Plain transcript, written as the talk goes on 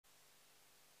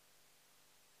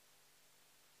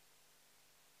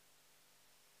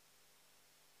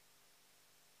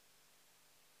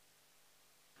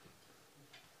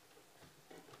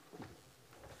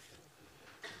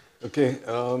Okay.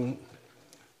 Good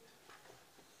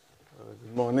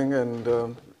morning,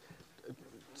 and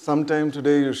sometime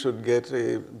today you should get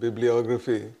a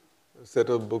bibliography, a set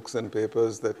of books and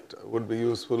papers that would be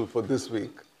useful for this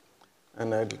week,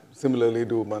 and I'd similarly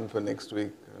do one for next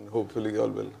week, and hopefully you all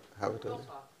will have it. Also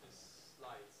have the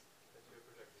slides that you're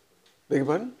projecting. Beg your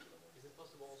pardon? Is it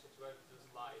possible also to have the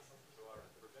slides that you are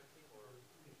projecting, or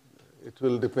It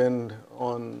will depend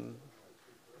on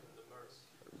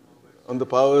the the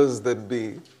powers that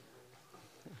be.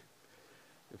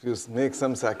 If you make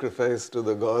some sacrifice to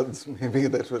the gods, maybe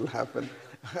that will happen.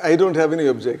 I don't have any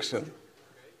objection.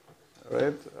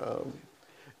 Right?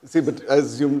 See, but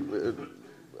as you,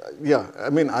 yeah, I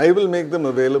mean, I will make them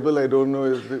available. I don't know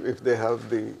if they have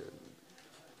the.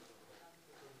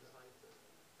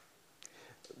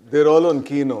 They're all on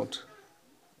Keynote.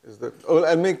 Is that? Oh,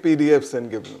 I'll make PDFs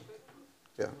and give them.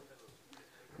 Yeah.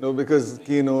 No, because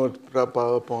Keynote,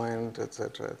 PowerPoint,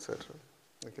 etc., etc.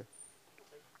 Okay.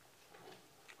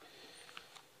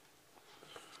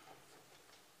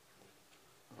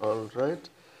 All right.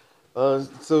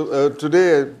 So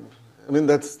today, I mean,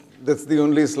 that's the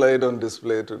only slide on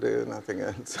display today, nothing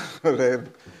else. Right?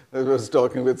 I was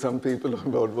talking with some people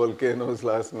about volcanoes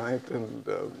last night, and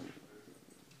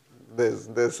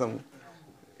there's some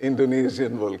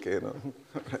Indonesian volcano.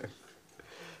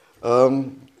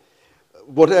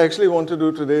 What I actually want to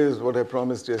do today is what I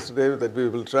promised yesterday, that we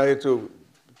will try to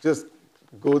just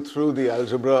go through the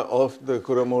algebra of the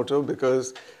Kuramoto,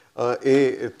 because I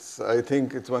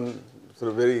think it's one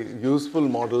sort of very useful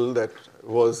model that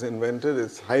was invented.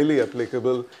 It's highly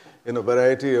applicable in a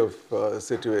variety of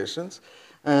situations.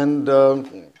 And,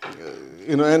 and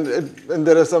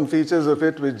there are some features of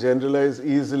it which generalize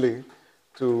easily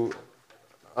to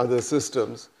other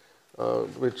systems,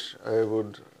 which I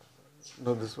would,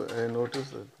 no, this way, I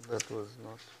noticed that was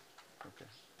not, okay.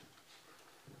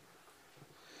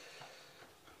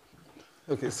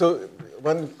 Okay, so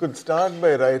one could start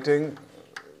by writing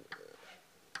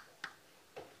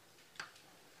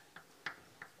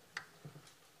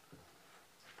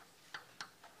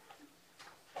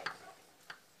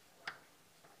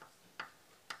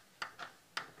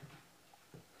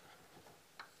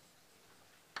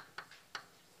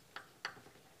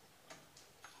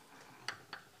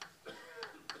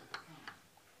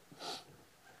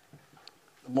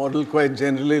a model quite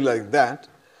generally like that,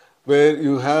 where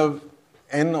you have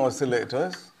n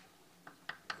oscillators,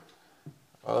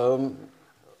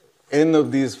 n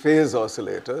of these phase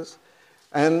oscillators,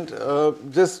 and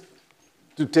just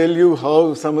to tell you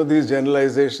how some of these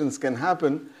generalizations can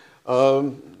happen,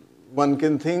 one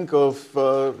can think of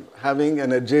having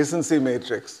an adjacency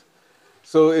matrix.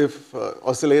 So if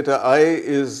oscillator I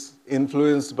is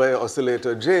influenced by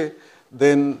oscillator J,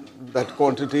 then that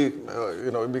quantity,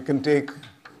 we can take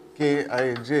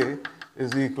Kij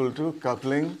is equal to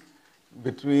coupling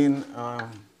between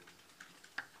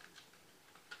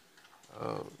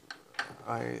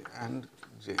I and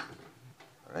J.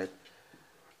 Right?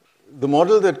 The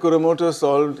model that Kuramoto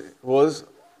solved was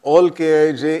all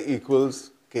Kij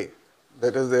equals K.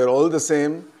 That is, they're all the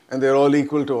same and they're all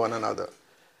equal to one another.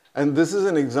 And this is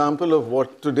an example of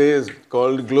what today is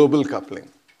called global coupling,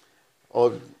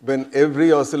 or when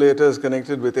every oscillator is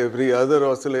connected with every other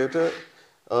oscillator,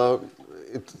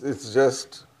 it's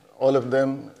just all of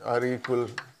them are equal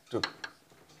to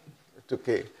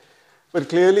K. But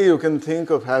clearly you can think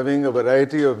of having a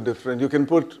variety of different, you can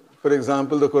put, for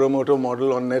example, the Kuramoto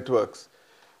model on networks.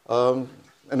 And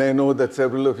I know that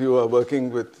several of you are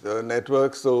working with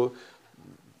networks, so,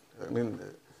 I mean,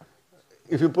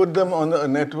 if you put them on a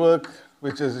network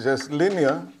which is just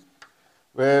linear,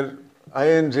 where I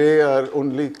and J are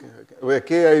only, where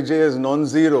Kij is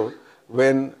non-zero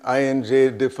when I and J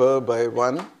differ by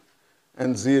 1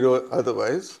 and 0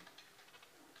 otherwise,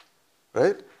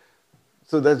 right?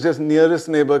 So that's just nearest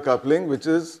neighbor coupling, which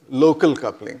is local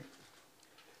coupling.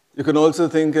 You can also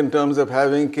think in terms of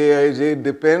having Kij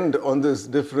depend on this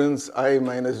difference I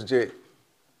minus J,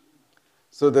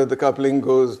 so that the coupling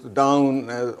goes down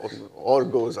or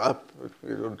goes up,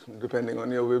 depending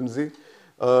on your whimsy,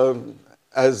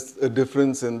 as a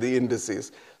difference in the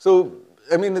indices. So,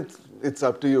 I mean, it's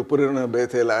up to you. Put it on a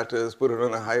Bethe lattice, put it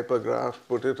on a hypergraph,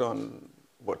 put it on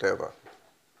whatever.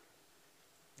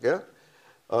 Yeah?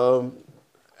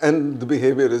 And the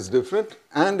behavior is different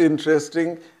and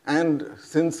interesting. And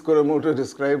since Kuramoto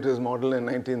described his model in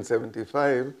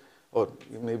 1975, or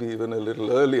maybe even a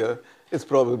little earlier, it's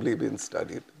probably been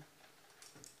studied.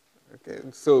 Okay,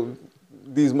 so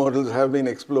these models have been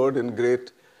explored in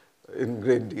great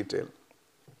detail.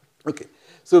 Okay,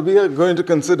 so we are going to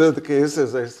consider the case,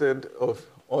 as I said, of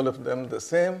all of them the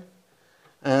same.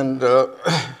 And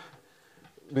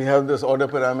we have this order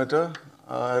parameter,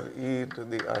 R e to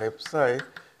the I psi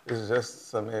is just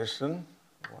summation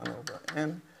 1 over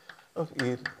n of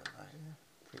e to the I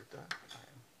theta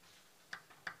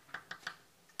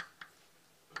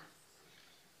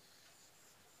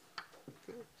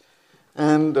I.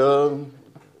 And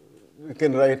we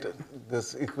can write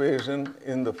this equation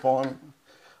in the form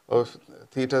of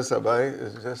theta sub I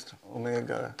is just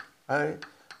omega I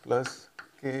plus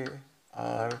k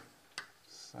r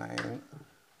sine.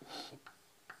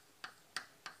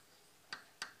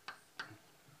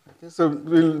 Okay, so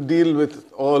we'll deal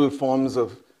with all forms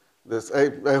of this.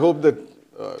 I hope that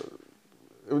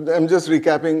I'm just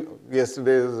recapping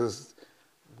yesterday's. Is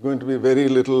going to be very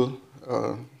little.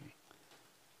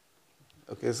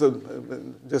 Okay, so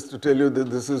just to tell you that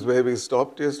this is where we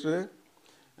stopped yesterday.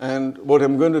 And what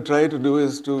I'm going to try to do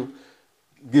is to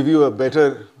give you a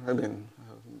better,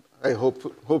 I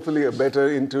hopefully a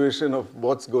better intuition of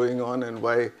what's going on and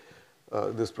why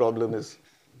this problem is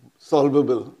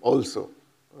solvable also.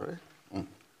 All right?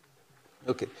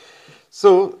 Okay.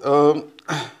 So,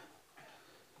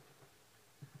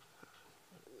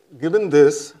 given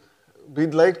this,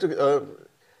 we'd like to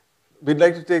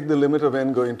take the limit of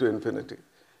n going to infinity.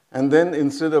 And then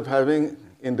instead of having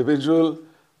individual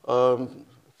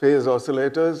phase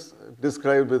oscillators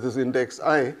described with this index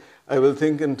I will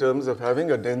think in terms of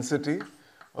having a density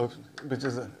which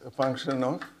is a function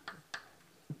of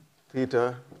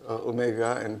theta,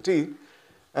 omega, and t.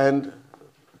 And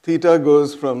theta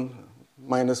goes from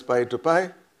minus pi to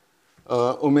pi.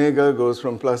 Omega goes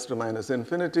from plus to minus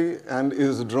infinity and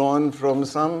is drawn from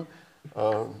some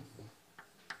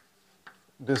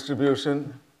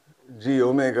distribution g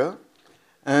omega.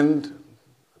 And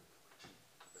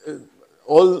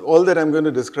all that I'm going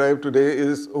to describe today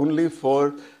is only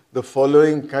for the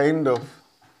following kind of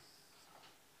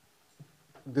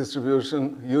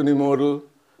distribution, unimodal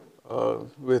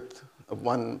with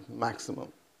one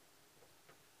maximum.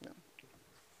 Yeah.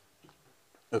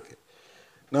 Okay.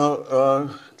 Now,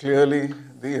 clearly,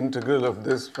 the integral of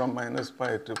this from minus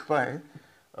pi to pi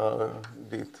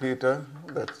d theta,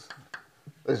 that's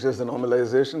just a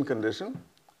normalization condition.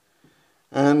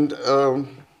 And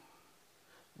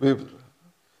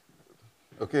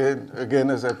again,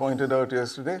 as I pointed out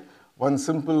yesterday, one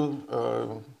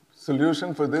simple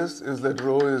solution for this is that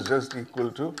rho is just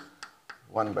equal to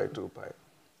 1 by 2 pi,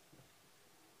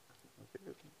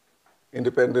 okay,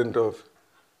 independent of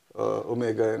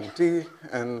omega and t,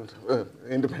 and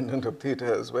independent of theta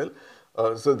as well.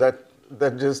 So that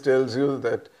just tells you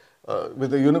that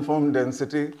with a uniform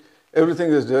density,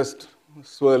 everything is just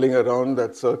swirling around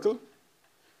that circle.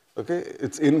 Okay,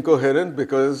 it's incoherent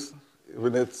because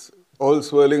when it's all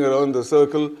swirling around the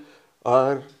circle,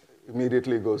 R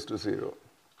immediately goes to 0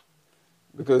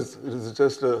 because it is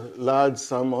just a large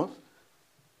sum of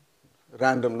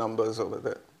random numbers over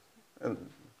there. And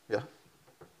yeah.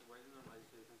 Why the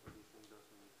normalization condition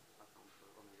doesn't account for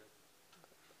omega?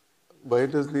 Why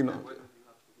does the Why don't you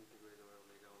have to integrate over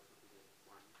omega also to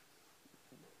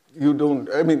get 1? You don't,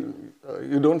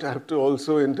 you don't have to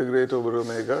also integrate over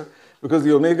omega because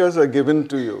the omegas are given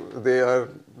to you. They are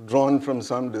drawn from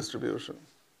some distribution.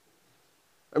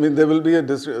 There will be a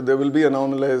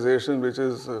normalization which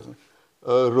is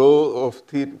rho of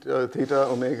theta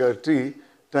omega t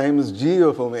times g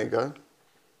of omega.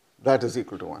 That is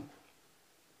equal to 1.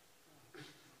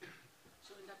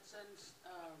 So in that sense,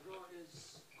 rho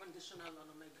is conditional on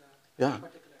omega. Yeah. In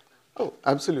particular term. Oh,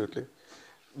 absolutely.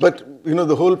 But,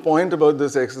 the whole point about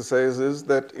this exercise is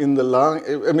that in the long,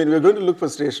 we're going to look for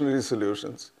stationary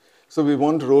solutions. So we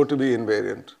want rho to be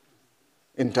invariant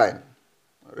in time,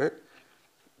 all right?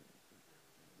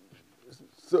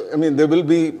 So, there will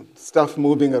be stuff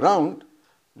moving around,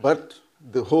 but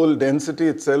the whole density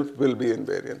itself will be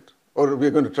invariant. Or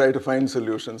we're going to try to find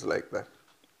solutions like that.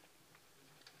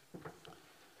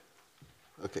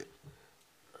 Okay.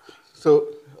 So,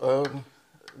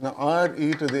 now R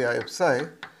e to the I psi,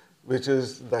 which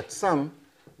is that sum,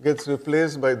 gets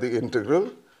replaced by the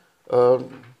integral,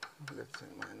 let's say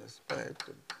minus pi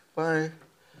to pi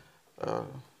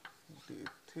d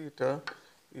theta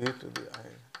e to the I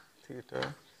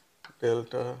theta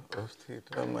delta of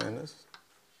theta minus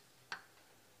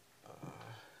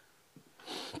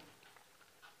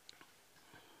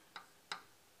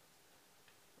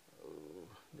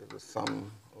there's a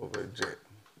sum over j.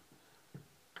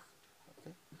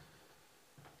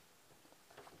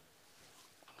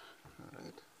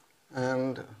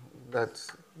 And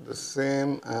that's the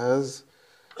same as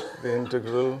the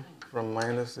integral from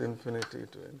minus infinity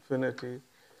to infinity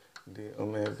d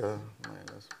omega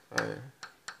minus pi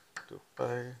to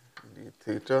pi d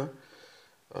theta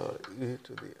e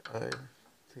to the I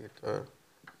theta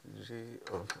g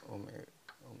of omega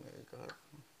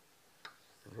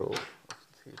rho of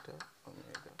theta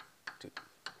omega t.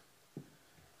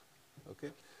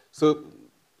 Okay, so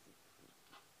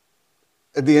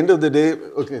at the end of the day,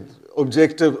 okay,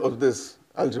 objective of this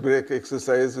algebraic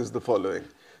exercise is the following.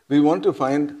 We want to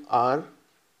find R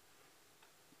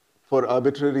for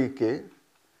arbitrary k,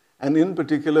 and in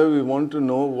particular, we want to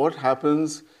know what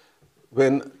happens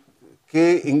when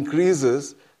k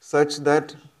increases such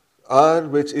that R,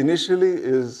 which initially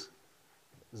is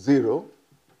 0,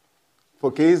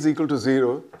 for k is equal to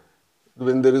 0,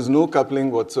 when there is no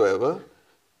coupling whatsoever,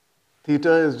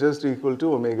 theta is just equal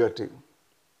to omega t.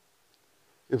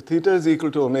 If theta is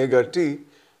equal to omega t,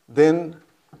 then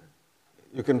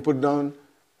you can put down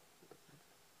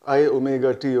I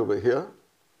omega t over here.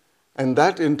 And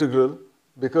that integral,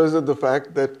 because of the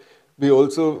fact that we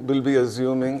also will be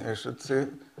assuming, I should say,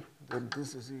 that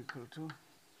this is equal to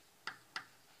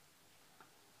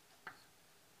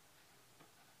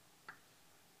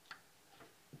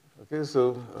okay,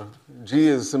 so G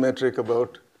is symmetric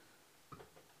about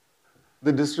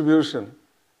the distribution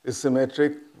is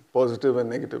symmetric, positive and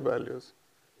negative values.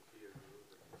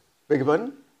 Beg your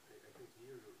pardon?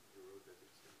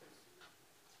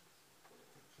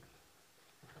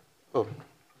 Oh,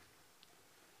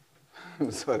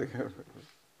 I'm sorry.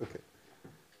 Okay.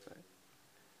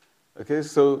 Okay,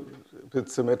 so if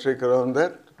it's symmetric around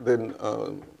that, then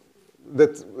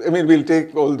that's, I mean, we'll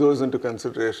take all those into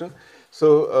consideration.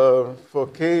 So for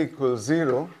k equals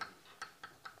 0,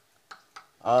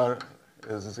 R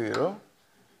is 0.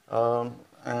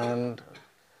 And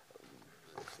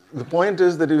the point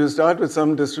is that if you start with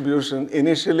some distribution,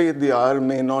 initially the R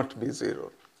may not be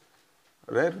 0.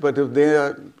 Right? But if they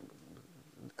are,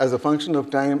 as a function of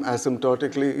time,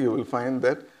 asymptotically, you will find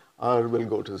that R will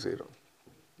go to 0.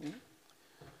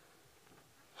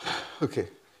 Okay.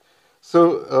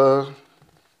 So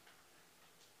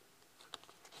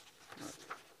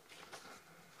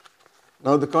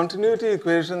now the continuity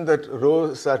equation that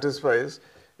rho satisfies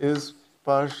is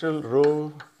partial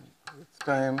rho with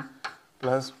time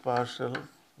plus partial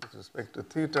with respect to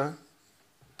theta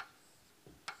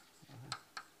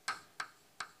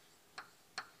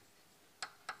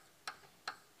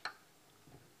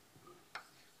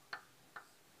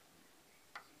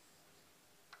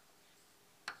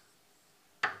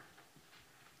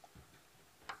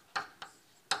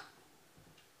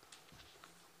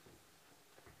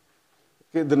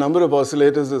okay, the number of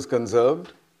oscillators is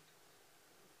conserved.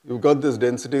 You've got this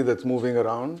density that's moving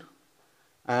around,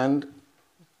 and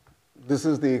this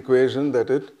is the equation that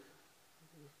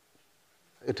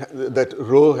that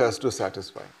rho has to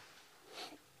satisfy.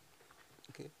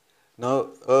 Okay. Now,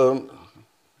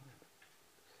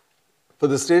 for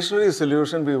the stationary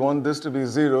solution, we want this to be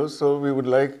 0, so we would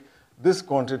like this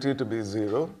quantity to be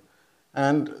 0,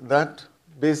 and that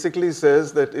basically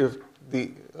says that if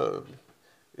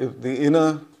the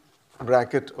inner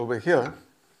bracket over here,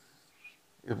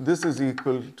 if this is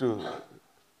equal to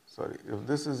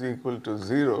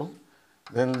 0,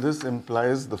 then this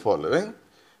implies the following,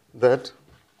 that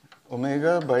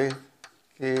omega by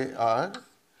kr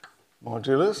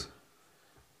modulus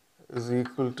is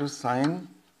equal to sine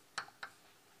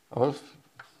of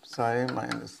psi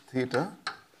minus theta.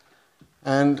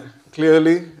 And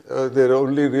clearly, there are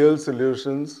only real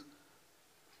solutions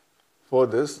for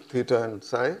this, theta and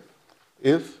psi,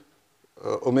 if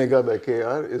omega by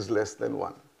kr is less than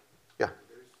 1. Yeah?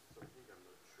 There is something I'm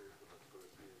not sure what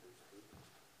correctly understood,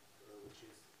 which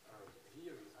is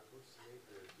here you approximate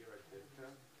the Dirac delta.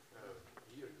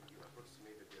 Here you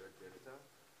approximate the Dirac delta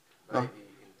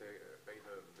by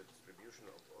the distribution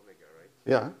of omega, right?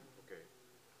 Yeah. Okay.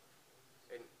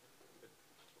 And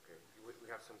okay, we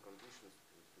have some conditions to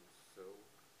show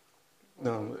the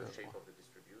shape of the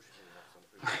distribution.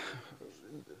 We have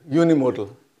some Unimodal.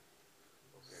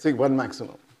 Sig 1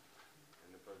 maximum.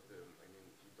 But I mean,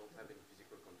 you don't have any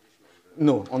physical condition on the...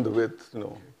 No, on the width,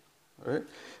 no. Right?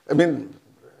 I mean,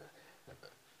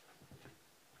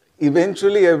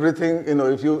 eventually everything,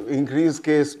 if you increase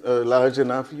k large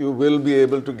enough, you will be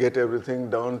able to get everything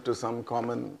down to some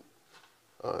common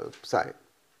psi.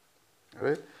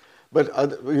 Right? But,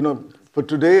 for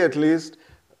today at least,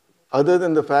 other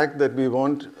than the fact that we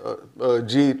want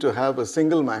G to have a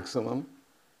single maximum,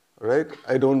 right?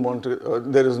 I don't want to,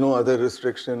 there is no other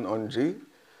restriction on G.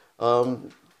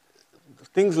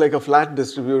 Things like a flat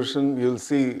distribution, you'll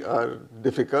see, are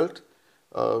difficult,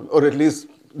 or at least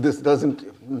this doesn't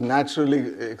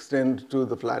naturally extend to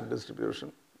the flat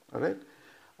distribution, all right?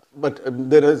 But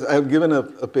I've given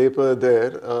a paper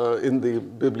there in the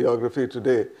bibliography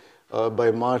today,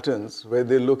 by Martins, where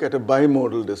they look at a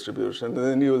bimodal distribution, and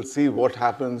then you will see what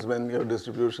happens when your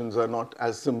distributions are not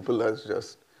as simple as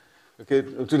just. Okay,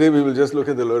 today we will just look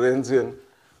at the Lorentzian,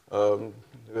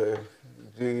 where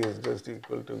G is just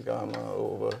equal to gamma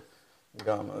over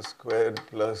gamma squared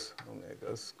plus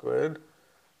omega squared,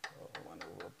 1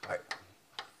 over pi.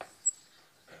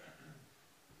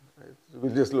 Right, so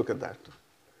we'll just look at that.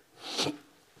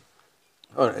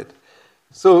 All right.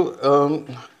 So,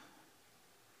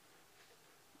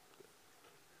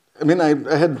 I mean, I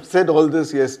had said all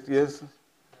this, yes. So this thing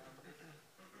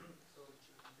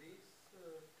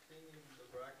in the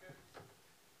bracket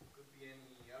could be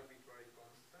any arbitrary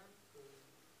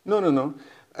constant? No.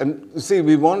 And see,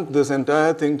 we want this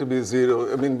entire thing to be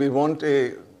zero. I mean, we want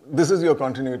this is your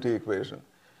continuity equation.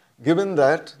 Given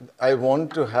that, I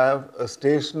want to have a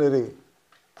stationary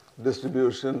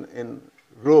distribution in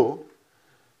rho.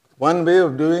 One way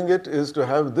of doing it is to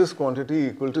have this quantity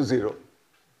equal to 0.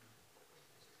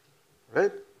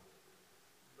 Right?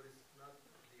 But it's not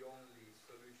the only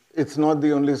solution. It's not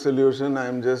the only solution.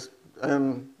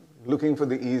 I'm looking for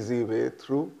the easy way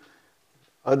through.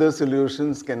 Other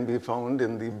solutions can be found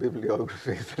in the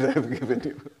bibliography that I've given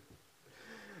you.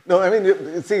 No, I mean,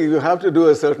 you have to do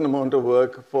a certain amount of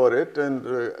work for it, and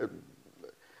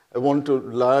I want to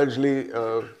largely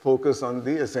focus on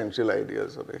the essential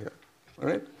ideas over here. All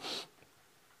right?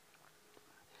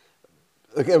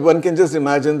 Okay, one can just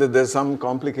imagine that there's some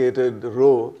complicated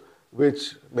rho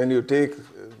which, when you take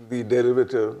the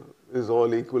derivative, is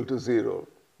all equal to 0,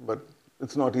 but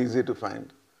it's not easy to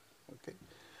find. Okay.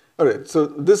 All right, so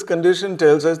this condition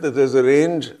tells us that there's a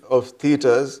range of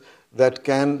thetas that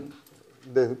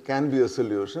there can be a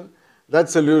solution. That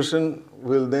solution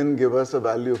will then give us a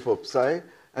value for psi,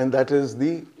 and that is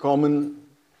the common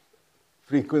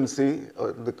frequency,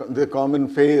 or the common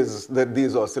phase that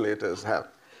these oscillators have.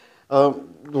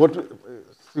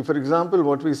 For example,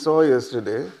 what we saw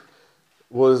yesterday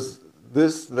was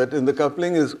this, that in the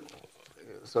coupling is,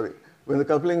 when the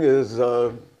coupling is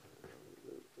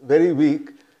very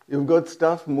weak, you've got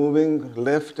stuff moving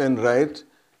left and right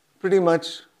pretty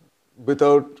much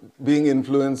without being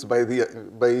influenced by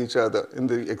each other in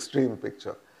the extreme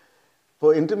picture.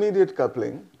 For intermediate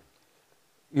coupling,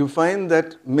 you find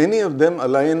that many of them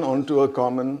align onto a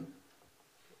common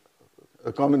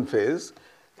phase,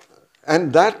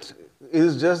 and that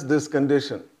is just this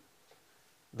condition,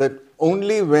 that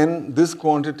only when this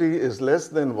quantity is less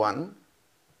than 1,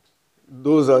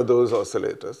 those are those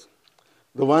oscillators.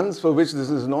 The ones for which this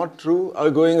is not true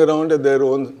are going around in their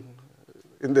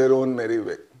own merry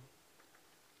way.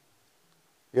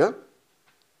 Yeah?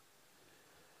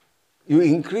 You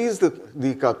increase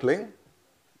the coupling,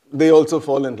 they also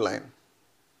fall in line.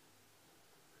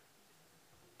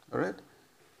 All right?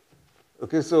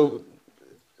 Okay, so,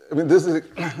 I mean, this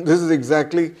is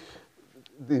exactly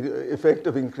the effect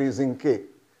of increasing k.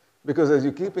 Because as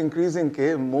you keep increasing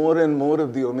k, more and more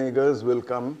of the omegas will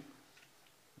come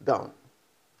down.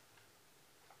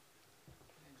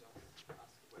 Can I just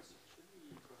ask a question? Should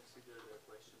we consider the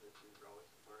equation that you wrote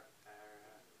for e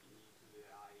to the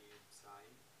I psi,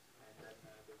 and then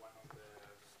the one on the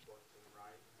bottom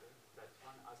right, that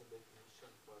one as a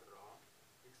definition for rho?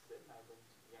 Because then I don't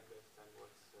really understand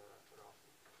what's rho.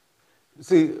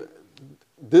 See,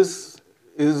 this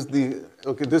is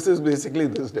basically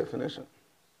this definition.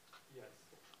 Yes.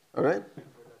 All right? For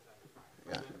that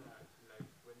Yeah. then, like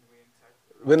when we insert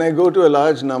When I go to a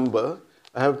large number,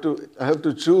 I have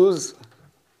to choose.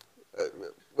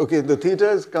 Okay, the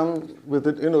thetas come with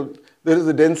it. There is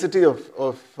a density of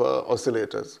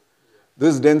oscillators.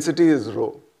 This density is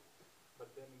rho. but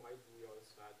then why do we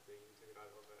also add the integral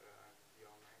over the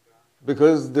omega?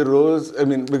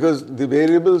 Because the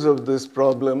variables of this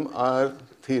problem are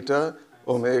theta,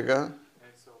 omega.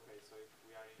 And so, okay, so if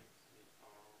we are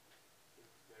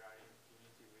if there are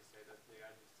infinity, we say that they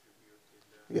are distributed.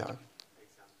 Yeah.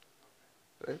 Example.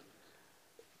 Okay. Right?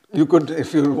 You could,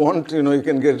 if you want, you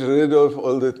can get rid of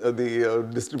all the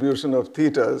distribution of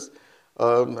thetas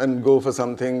and go for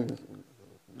something.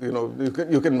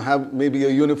 You can have maybe a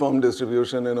uniform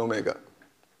distribution in omega,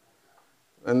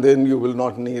 and then you will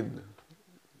not need.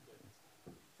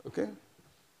 Okay.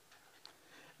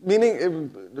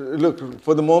 Meaning, look,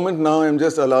 for the moment now, I'm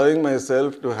just allowing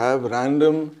myself to have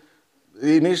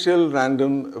initial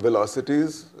random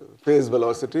velocities, phase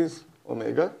velocities,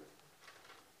 omega.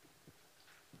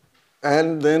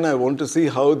 And then I want to see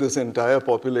how this entire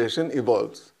population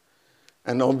evolves.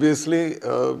 And obviously,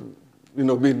 we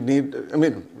need,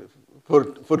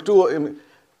 for two,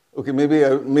 okay, maybe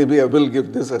I will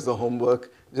give this as a homework.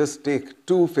 Just take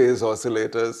 2 phase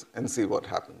oscillators and see what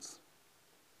happens.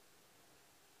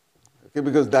 Okay,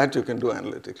 because that you can do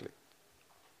analytically.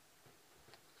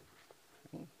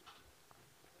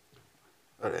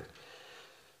 All right.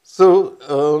 So,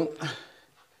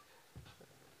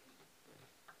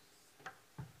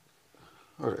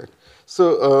 all right.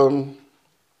 So,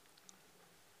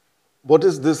 what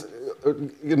is this?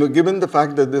 Given the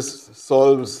fact that this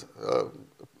solves, uh,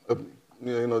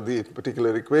 the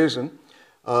particular equation,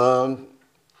 let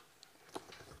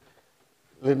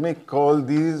me call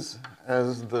these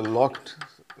as the locked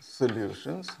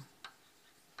solutions.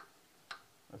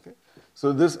 Okay.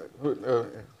 So this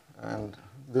and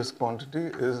this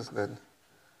quantity is then.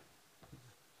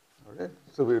 All right.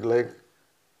 So we'd like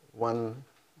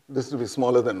this to be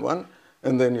smaller than 1,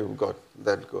 and then you've got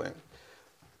that going.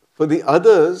 For the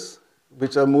others,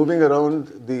 which are moving around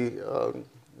they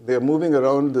are moving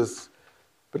around this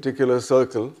particular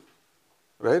circle,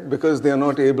 right? Because they are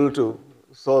not able to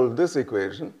solve this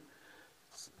equation,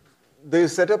 they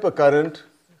set up a current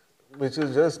which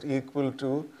is just equal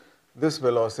to this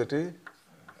velocity.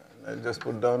 I'll just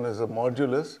put down as a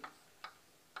modulus.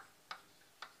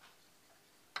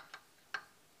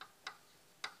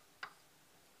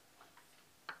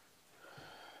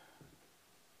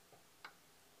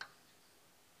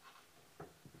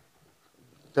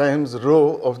 Times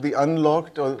rho of the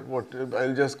unlocked, or what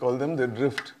I'll just call them the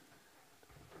drift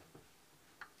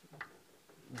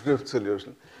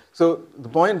solution. So the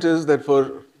point is that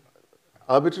for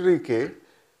arbitrary k,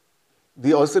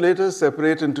 the oscillators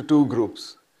separate into two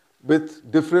groups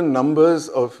with different numbers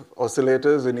of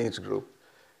oscillators in each group.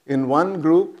 In one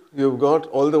group, you've got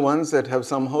all the ones that have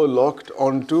somehow locked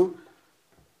onto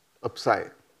a psi.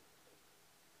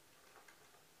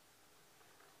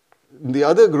 In the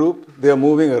other group, they are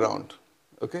moving around.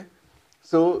 Okay?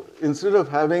 So instead of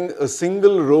having a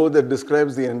single row that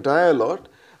describes the entire lot,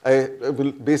 I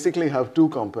will basically have two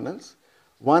components.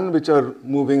 One which are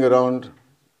moving around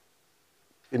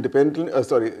independently,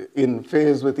 in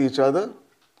phase with each other,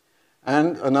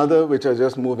 and another which are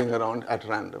just moving around at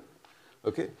random.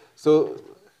 Okay? So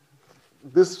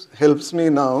this helps me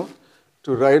now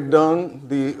to write down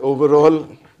the overall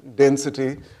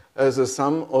density as a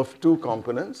sum of two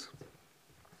components.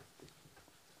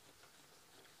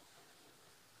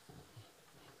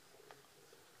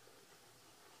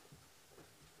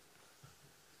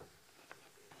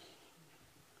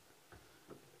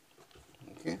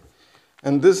 Okay.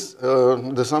 And this,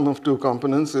 the sum of two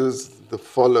components is the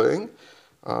following.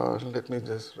 Let me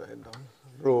just write down.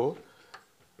 Rho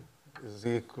is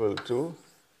equal to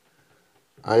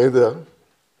either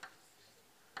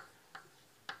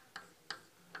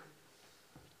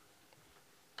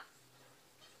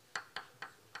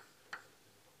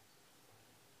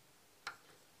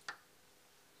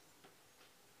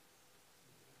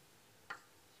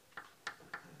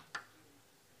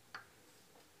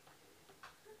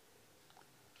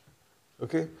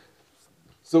okay.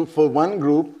 So for one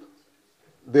group,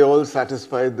 they all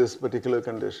satisfy this particular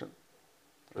condition,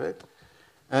 right?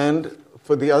 And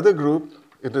for the other group,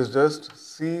 it is just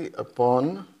C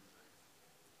upon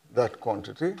that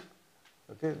quantity.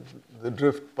 Okay, the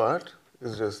drift part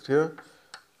is just here.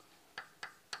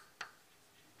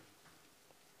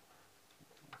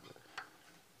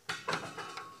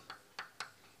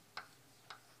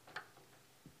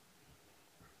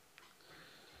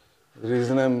 The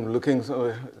reason I'm looking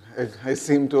so, I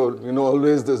seem to,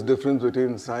 always this difference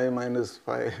between psi minus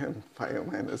phi and phi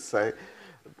minus psi.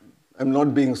 I'm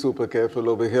not being super careful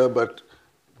over here, but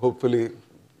hopefully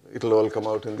it'll all come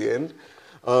out in the end.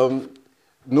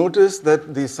 Notice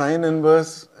that the sine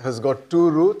inverse has got two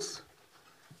roots,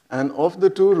 and of the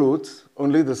two roots,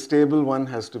 only the stable one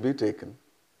has to be taken.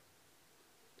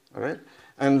 All right?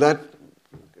 And that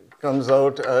comes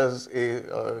out as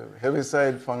a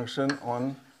Heaviside function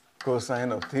on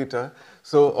cosine of theta.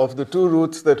 So of the two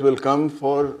roots that will come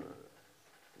for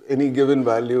any given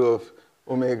value of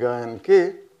omega and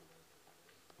k,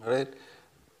 right,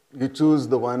 you choose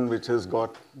the one which has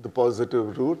got the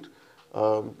positive root.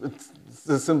 It's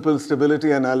a simple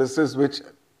stability analysis, which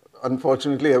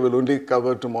unfortunately I will only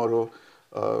cover tomorrow,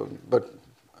 but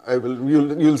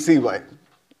you'll see why.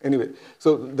 Anyway,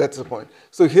 so that's the point.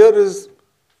 So here is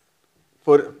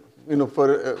for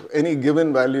any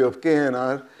given value of k and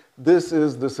r, this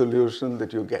is the solution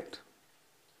that you get.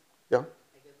 Yeah? I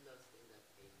get lost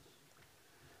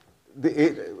in that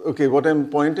range. Okay, what I'm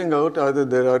pointing out are that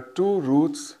there are two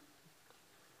roots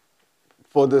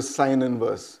for this sine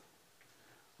inverse.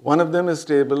 One of them is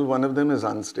stable, one of them is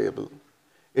unstable.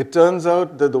 It turns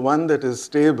out that the one that is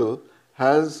stable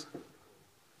has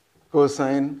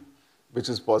cosine which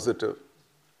is positive.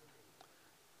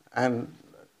 And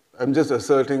I'm just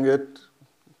asserting it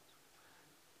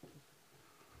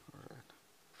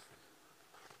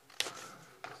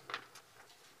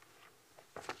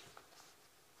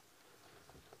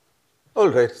All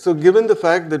right, so given the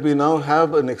fact that we now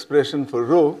have an expression for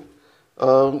rho,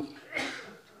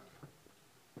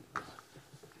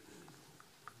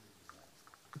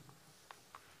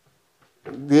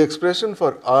 the expression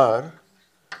for r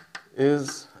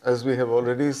is, as we have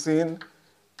already seen,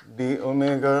 d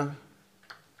omega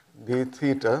d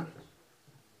theta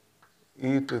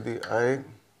e to the I,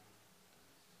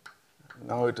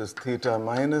 now it is theta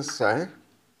minus psi,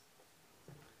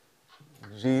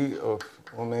 g of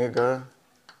omega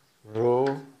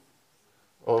rho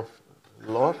of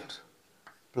locked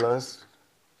plus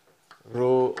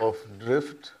rho of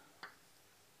drift.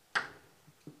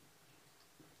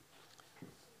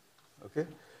 Okay.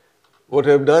 What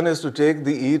I have done is to take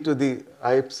the e to the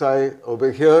I psi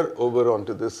over here over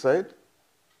onto this side.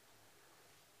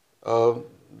 The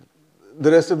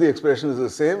rest of the expression is the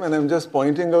same, and I'm just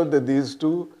pointing out that these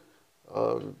two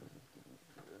are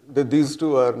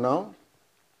now,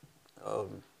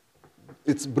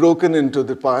 it's broken into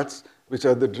the parts which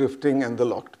are the drifting and the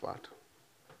locked part.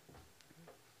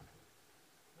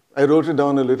 I wrote it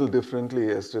down a little differently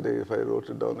yesterday. If I wrote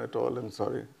it down at all, I'm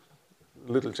sorry.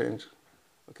 Little change.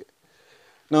 Okay.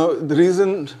 Now, the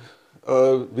reason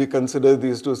we consider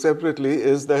these two separately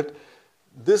is that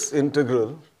this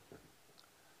integral,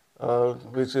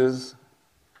 which is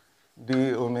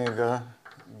d omega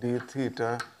d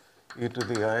theta e to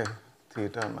the I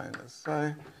theta minus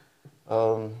psi,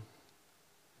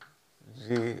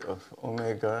 g of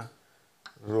omega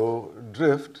rho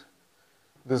drift.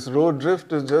 This rho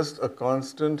drift is just a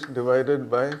constant divided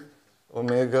by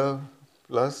omega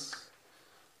plus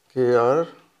kr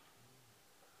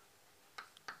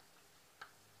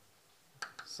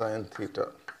sine theta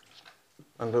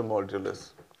under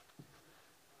modulus.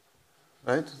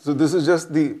 Right? So this is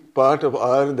just the part of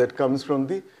r that comes from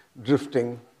the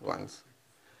drifting ones.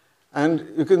 And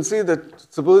you can see that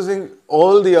supposing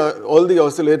all the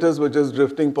oscillators were just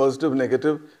drifting positive,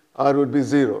 negative, r would be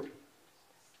 0.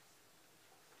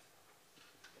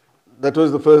 That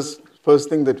was the first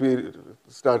thing that we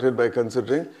started by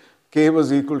considering. K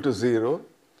was equal to 0,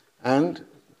 and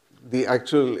the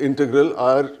actual integral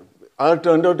r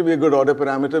turned out to be a good order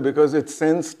parameter because it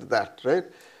sensed that, right?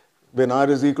 When r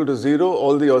is equal to 0,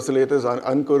 all the oscillators are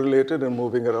uncorrelated and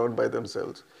moving around by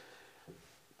themselves.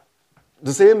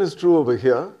 The same is true over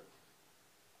here,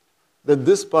 that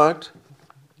this part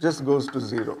just goes to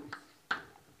 0.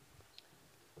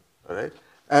 All right?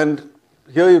 And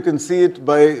here you can see it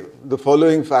by the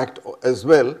following fact as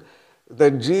well,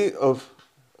 that g of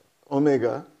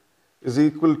omega is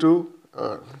equal to,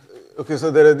 okay, so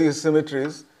there are these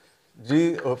symmetries.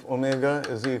 G of omega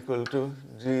is equal to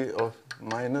g of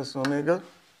minus omega.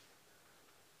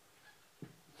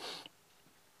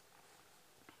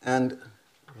 And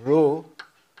rho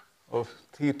of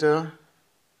theta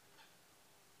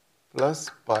plus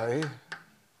pi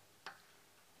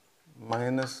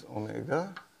minus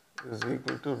omega is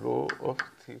equal to rho of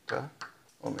theta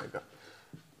omega.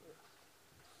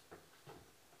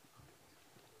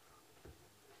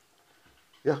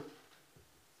 Yeah?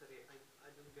 Sorry, I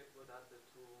don't get what are the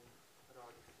two raw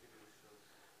distributions.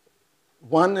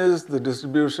 One is the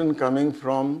distribution coming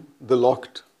from the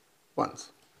locked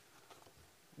ones,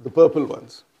 the purple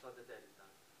ones. So the delta.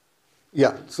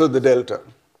 Yeah, so the delta.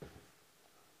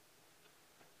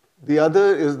 The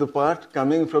other is the part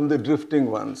coming from the drifting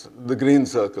ones, the green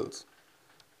circles.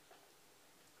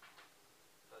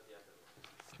 So the other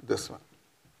one. This one.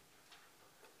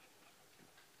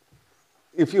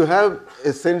 If you have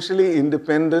essentially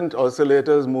independent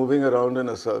oscillators moving around in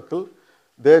a circle,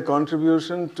 their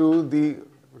contribution to the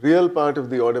real part of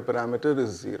the order parameter is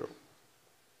 0.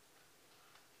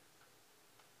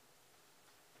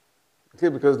 Okay,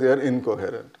 because they are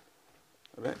incoherent.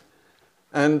 Right?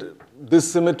 And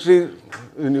this symmetry,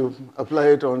 when you apply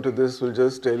it onto this, will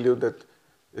just tell you that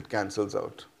it cancels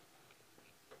out.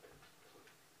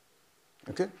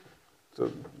 Okay?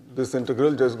 So this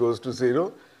integral just goes to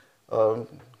 0.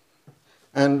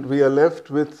 And we are left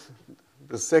with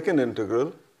the second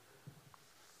integral,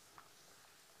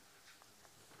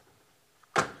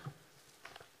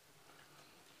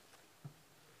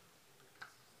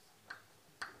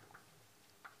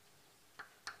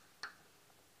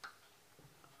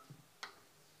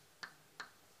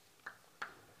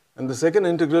 and the second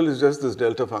integral is just this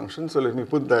delta function. So let me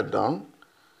put that down.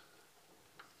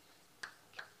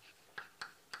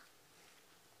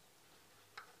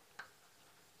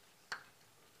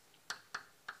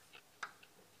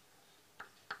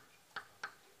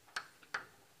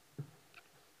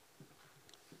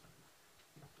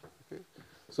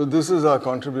 So this is our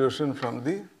contribution from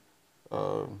the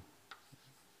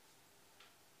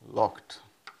locked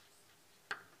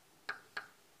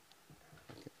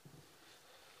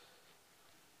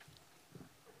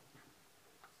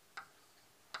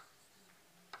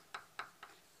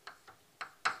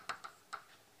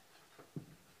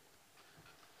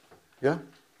Yeah?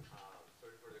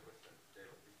 Sorry for the question. I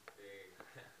always say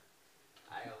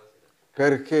that.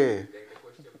 Per K. The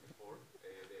question before, the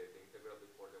integral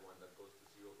before, the one that goes to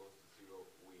zero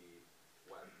with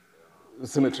what?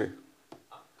 Symmetry.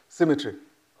 Huh? Symmetry.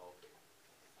 Okay.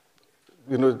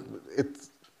 You know, it's,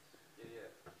 Yeah.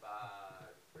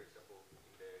 But for example,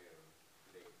 in the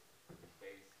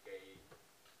case k,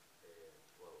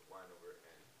 well,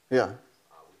 1/n. yeah.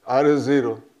 Without R is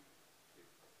 0.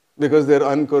 Because they're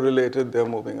uncorrelated, they're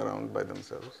moving around by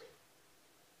themselves.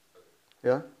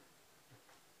 Yeah?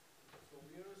 So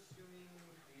we are assuming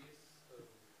this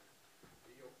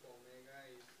d of omega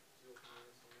is g of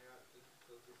minus omega.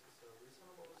 So this is a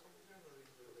reasonable assumption, or is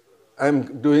there like a...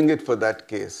 I'm doing it for that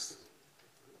case.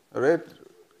 All right?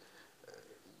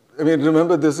 I mean,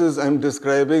 remember, I'm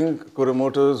describing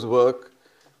Kuramoto's work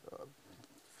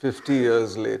 50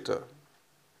 years later.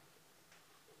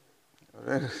 All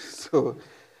right? So,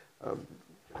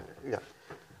 yeah.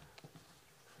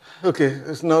 Okay,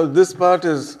 so now this part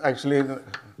is actually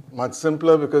much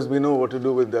simpler because we know what to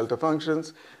do with delta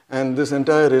functions. And this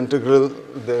entire integral,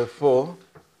 therefore,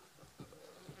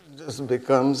 just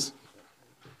becomes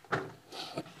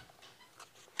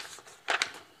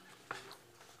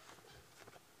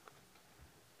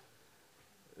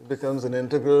an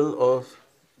integral of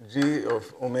g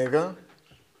of omega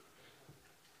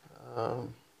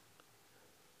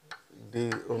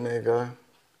d omega.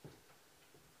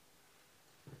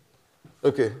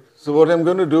 Okay, so what I'm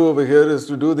going to do over here is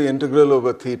to do the integral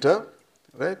over theta,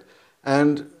 right?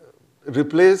 And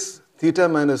replace theta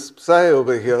minus psi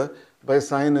over here by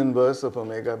sine inverse of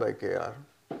omega by kr.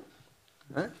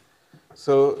 Right?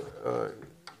 So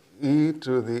e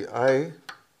to the I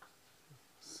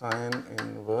sine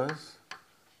inverse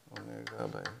omega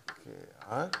by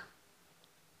kr.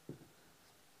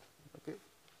 Okay.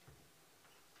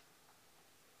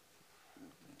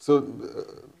 So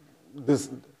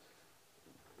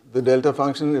the delta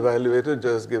function evaluated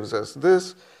just gives us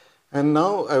this. And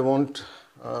now I want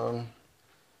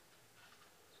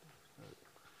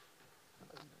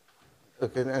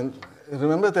okay, and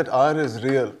remember that R is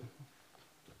real.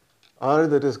 R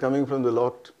that is coming from the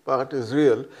locked part is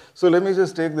real. So let me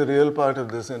just take the real part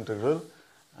of this integral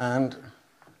and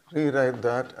rewrite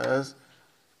that as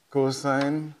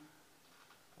cosine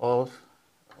of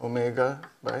omega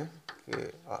by kr.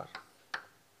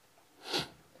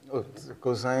 Oh, it's the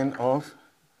cosine of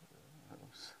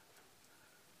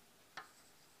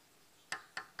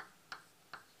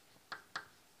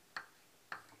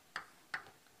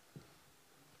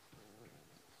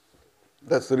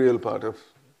that's the real part of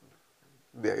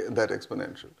that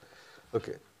exponential.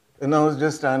 Okay. And now it's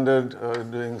just standard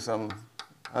doing some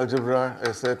algebra.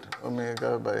 I set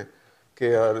omega by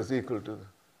kr is equal to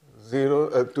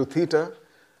 0 to theta,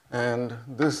 and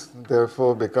this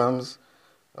therefore becomes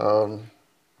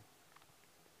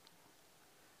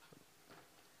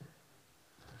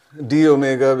d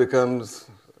omega becomes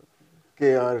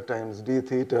kr times d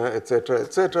theta, etc.,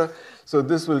 etc. So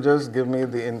this will just give me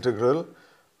the integral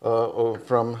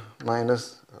from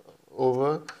minus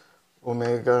over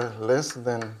omega less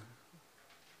than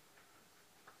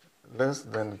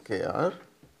kr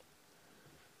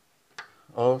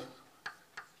of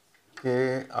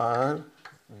kr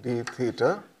d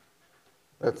theta,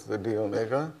 that's the d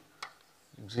omega,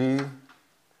 g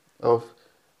of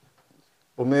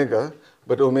omega,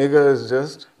 but omega is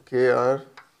just kr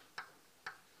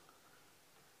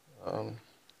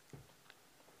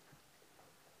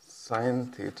sine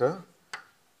theta.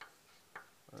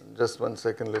 Just 1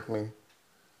 second, let me.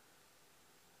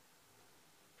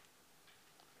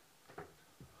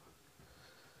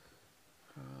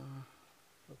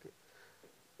 Okay.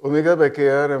 Omega by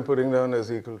kr I'm putting down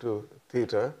as equal to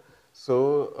theta.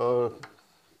 So,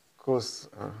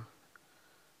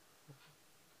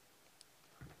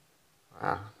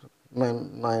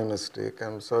 my mistake.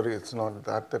 I'm sorry, it's not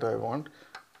that I want.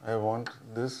 I want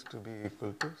this to be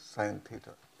equal to sine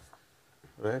theta,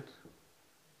 right?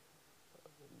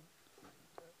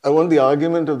 I want the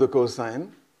argument of the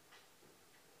cosine.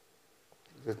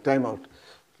 Time out.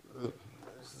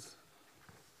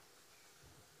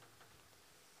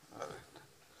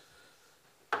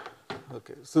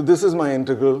 Okay, so this is my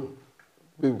integral.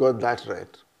 We've got that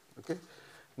right. Okay.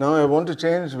 Now I want to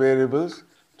change variables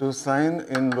to sine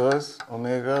inverse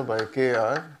omega by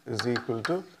kr is equal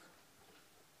to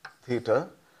theta,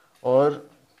 or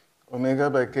omega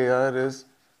by kr is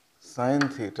sine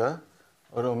theta,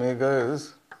 or omega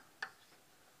is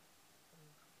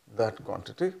that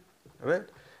quantity, right?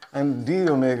 And d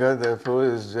omega therefore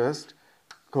is just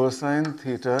cosine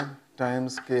theta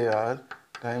times kr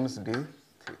times d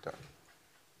theta.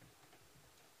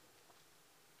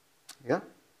 Yeah?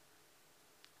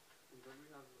 Don't we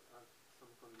have some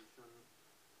condition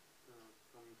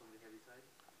coming from the heavy side?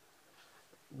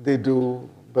 They do,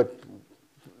 but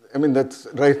I mean, that's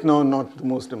right now not the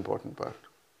most important part.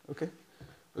 Okay?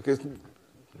 Because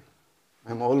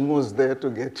I'm almost there to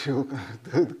get you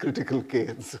the critical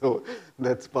case, so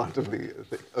that's part of the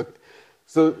thing. Okay.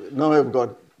 So now I've got,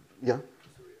 yeah?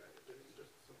 Sorry, there is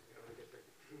just something I want to get back.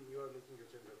 You are looking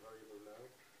at gender variable now,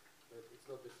 but it's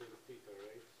not the same theta,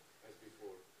 right, as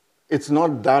before. It's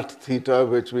not that theta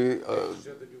which we, It's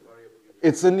just the new variable.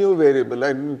 it's a new variable.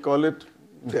 I call it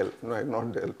delta, right,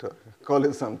 not delta. Call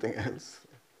it something else.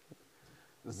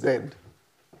 Z.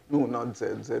 No, not Z.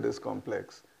 Z is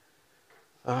complex.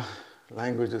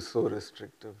 Language is so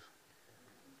restrictive.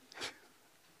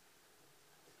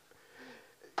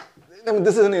 I mean,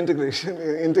 this is an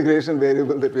integration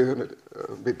variable that we're going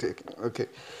to be taking. Okay.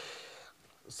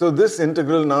 So this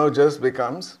integral now just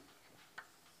becomes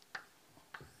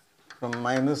from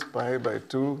minus pi by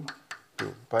 2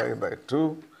 to pi by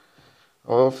 2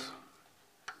 of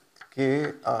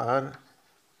kr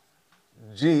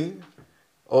g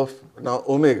of now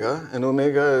omega, and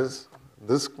omega is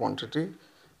this quantity.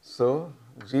 So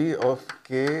g of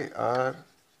kr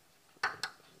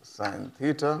sine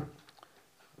theta,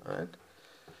 right,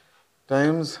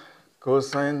 times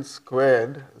cosine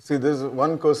squared. See, there's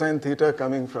one cosine theta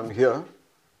coming from here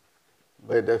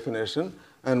by definition,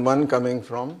 and one coming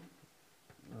from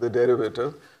the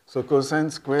derivative. So cosine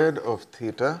squared of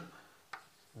theta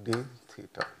d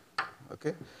theta.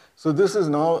 Okay? So this is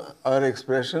now our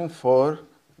expression for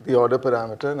the order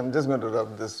parameter. And I'm just going to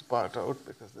rub this part out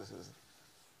because this is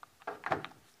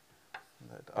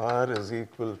that r is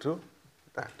equal to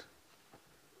that.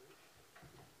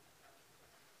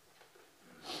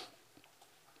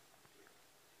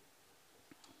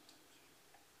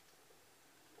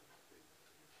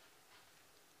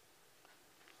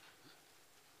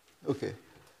 Okay.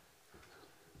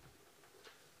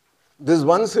 There's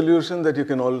one solution that you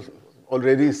can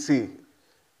already see,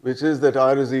 which is that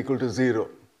r is equal to 0.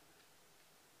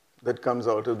 That comes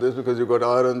out of this because you've got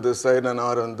r on this side and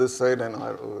r on this side and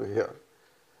r over here.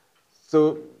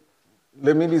 So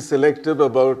let me be selective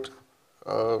about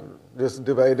just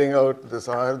dividing out this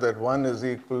r, that 1 is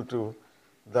equal to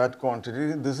that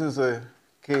quantity. This is a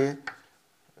k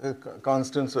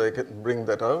constant, so I can bring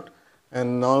that out.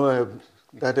 And now I have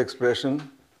that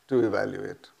expression to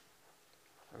evaluate.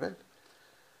 All right?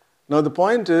 Now the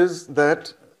point is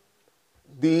that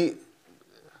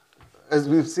as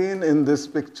we've seen in this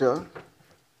picture,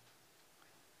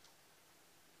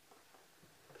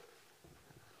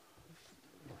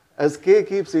 as k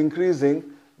keeps increasing,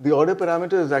 the order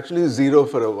parameter is actually 0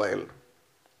 for a while.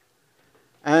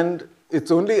 And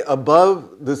it's only above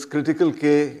this critical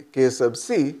k sub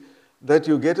c that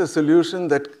you get a solution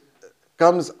that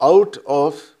comes out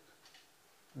of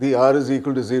the r is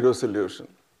equal to 0 solution.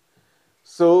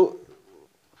 So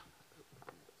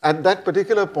at that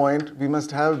particular point, we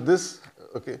must have this,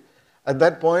 okay. At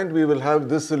that point, we will have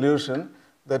this solution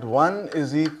that 1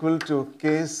 is equal to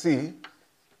kc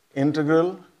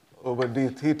integral over d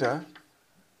theta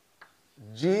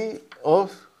g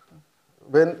of,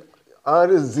 when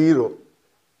r is 0,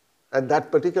 at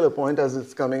that particular point as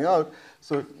it's coming out,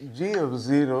 so g of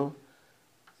 0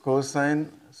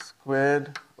 cosine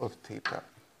squared of theta.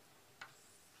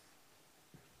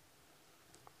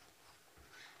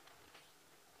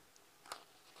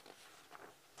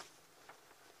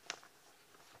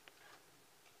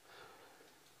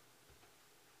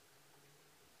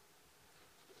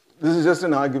 This is just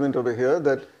an argument over here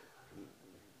that,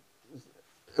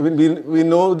 I mean, we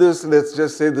know this, let's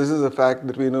just say this is a fact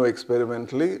that we know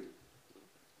experimentally,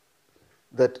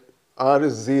 that r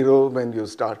is 0 when you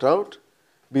start out.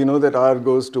 We know that r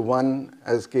goes to 1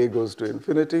 as k goes to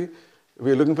infinity.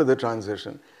 We're looking for the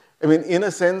transition. I mean, in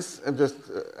a sense,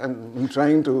 I'm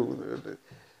trying to,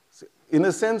 in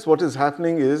a sense, what is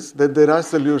happening is that there are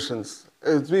solutions.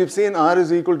 As we've seen, r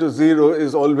is equal to 0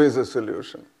 is always a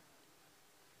solution.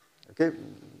 Okay,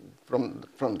 from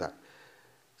that.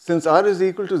 Since r is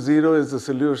equal to 0 is the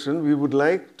solution, we would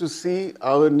like to see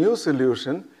our new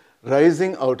solution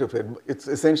rising out of it. It's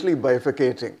essentially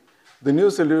bifurcating. The new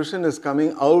solution is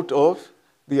coming out of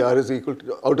the r is equal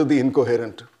to, out of the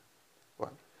incoherent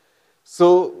one.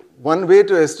 So one way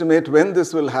to estimate when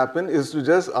this will happen is to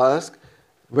just ask,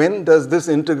 when does this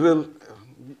integral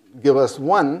give us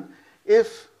 1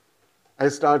 if I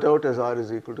start out as r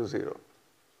is equal to 0?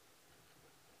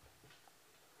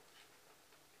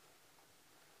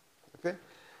 Okay,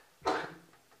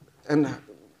 and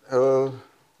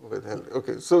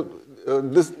okay, so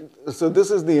this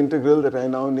is the integral that I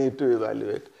now need to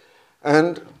evaluate,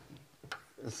 and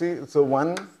See, so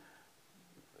 1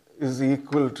 is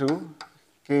equal to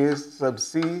k sub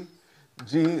c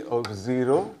g of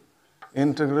 0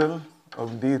 integral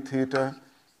of d theta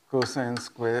cosine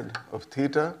squared of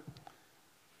theta.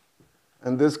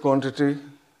 And this quantity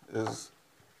is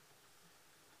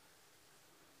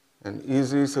an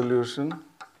easy solution,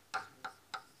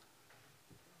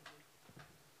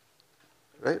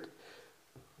 right?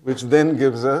 Which then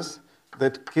gives us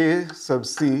that k sub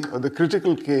c, or the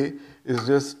critical k, is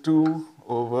just 2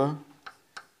 over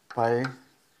pi.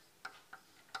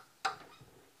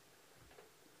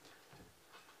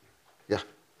 Yeah.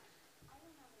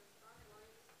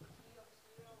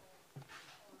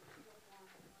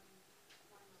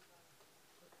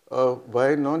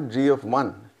 Why not g of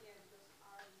 1?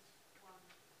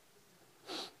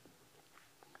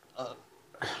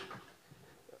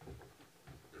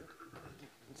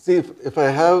 See, if I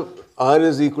have r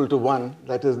is equal to 1,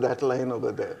 that is that line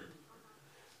over there.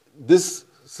 This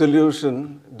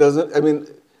solution doesn't, I mean,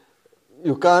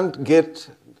 you can't get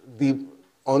the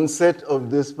onset of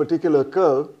this particular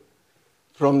curve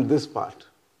from this part.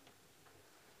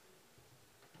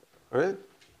 All right?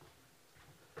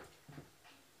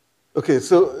 Okay,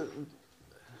 so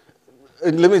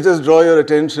let me just draw your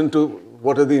attention to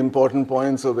what are the important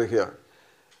points over here.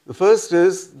 The first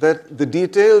is that the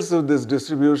details of this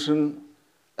distribution,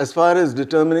 as far as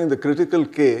determining the critical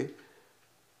k,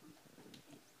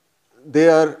 they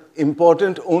are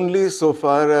important only so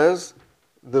far as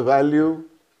the value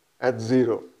at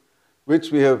 0,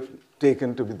 which we have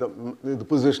taken to be the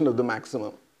position of the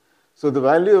maximum. So the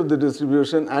value of the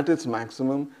distribution at its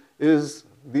maximum is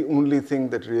the only thing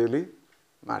that really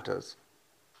matters.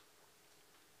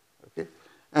 Okay?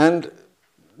 And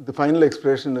the final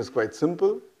expression is quite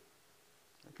simple.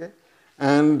 Okay?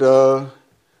 And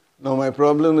now my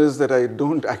problem is that I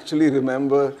don't actually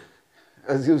remember.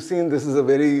 As you've seen, this is a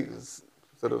very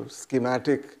sort of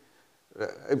schematic.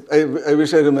 I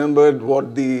wish I remembered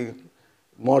what the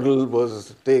model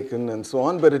was taken and so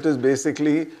on, but it is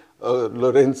basically a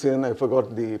Lorentzian. I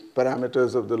forgot the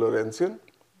parameters of the Lorentzian.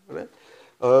 Right?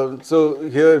 So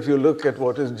here, if you look at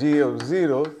what is g of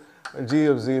 0, g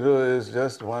of 0 is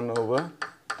just 1 over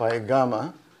pi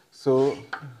gamma. So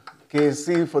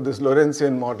kc for this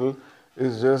Lorentzian model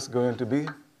is just going to be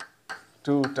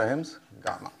 2 times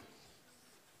gamma.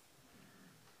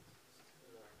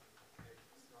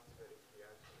 It's not very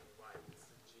clear to me why this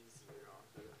G0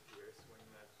 that appears when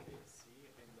you have KC,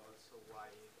 and also why,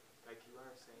 like you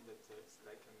are saying that it's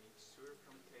like a mixture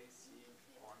from KC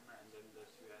on, and then that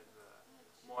you have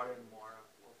more and more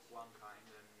of one kind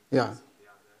and Yeah. less of the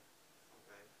other.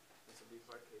 Okay. And so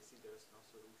before KC there's no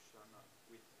solution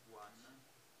with one.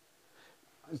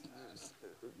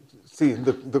 See,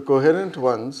 the coherent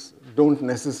ones don't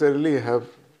necessarily have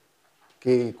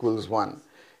k equals 1.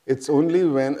 It's only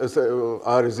when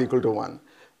r is equal to 1.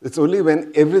 It's only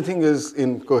when everything is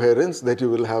in coherence that you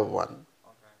will have 1.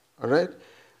 Okay. All right?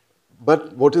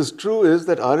 But what is true is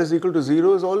that r is equal to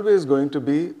 0 is always going to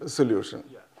be a solution.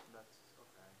 Yeah, that's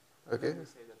okay. Okay? Then we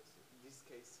say that this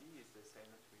KC is the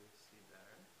same that we see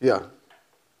there. Yeah.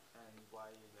 And why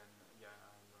then, yeah,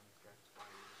 I don't get why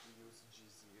we use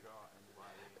G0 and why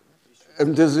we should...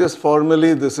 And just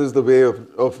formally, this is the way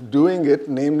of doing it.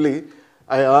 Namely,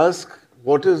 I ask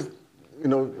what is,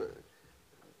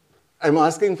 I'm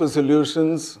asking for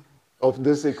solutions of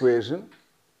this equation,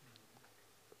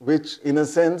 which in a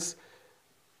sense,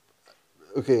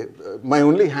 okay, my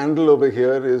only handle over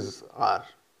here is r.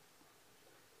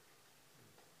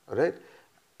 All right?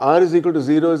 R is equal to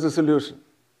 0 is the solution.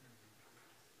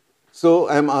 So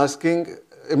I'm asking,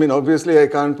 I mean, obviously I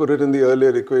can't put it in the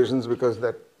earlier equations because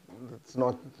that's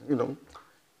not,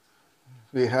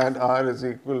 we had r is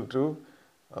equal to,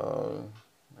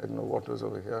 I don't know what was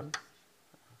over here.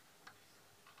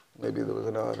 Maybe there was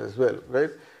an r as well, right?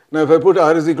 Now if I put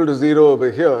r is equal to 0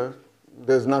 over here,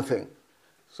 there's nothing.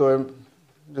 So I'm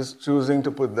just choosing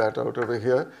to put that out over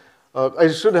here. I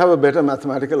should have a better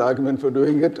mathematical argument for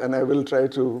doing it, and I will try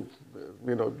to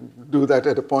do that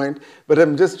at a point. But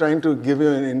I'm just trying to give you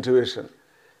an intuition.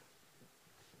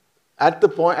 At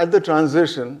the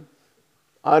transition,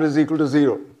 r is equal to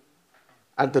 0.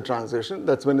 At the transition,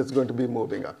 that's when it's going to be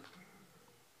moving up.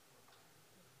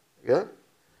 Yeah?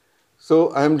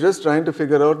 So I'm just trying to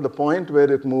figure out the point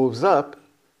where it moves up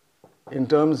in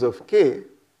terms of k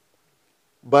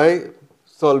by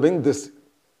solving this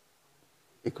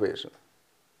equation.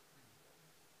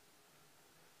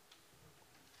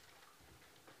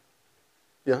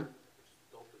 Yeah?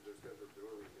 Don't understand the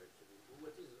drawing actually.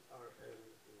 What is Rn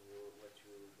in what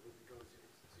you do? Because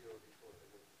it's 0 before.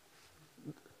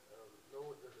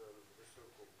 No, the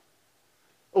circle.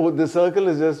 Oh, the circle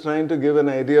is just trying to give an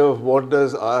idea of what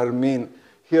does R mean.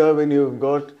 Here, when you've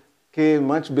got K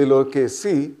much below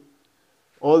Kc,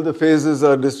 all the phases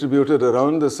are distributed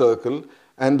around the circle,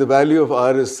 and the value of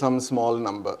R is some small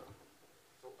number.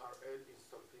 So RL is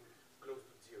something close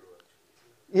to zero,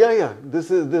 actually. Yeah. This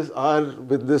R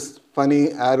with this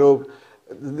funny arrow.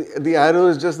 The arrow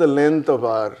is just the length of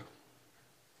R.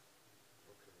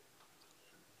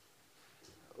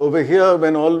 Over here,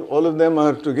 when all of them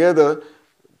are together,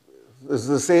 it's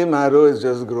the same arrow is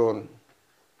just grown.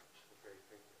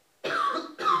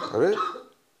 All right?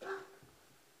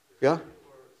 Yeah? So the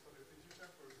situation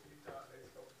for theta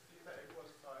is theta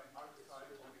equals arc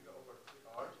sine omega over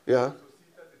r. Yeah. So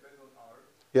theta depends on r.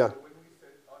 Yeah. So when we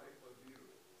said r equals 0,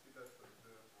 theta should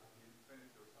be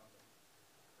infinity or something.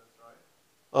 That's right.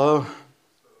 So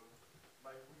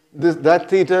like That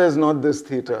theta is not this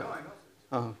theta. I know.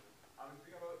 Uh-huh. I'm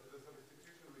thinking about the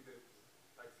substitution we did.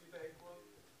 Like theta equals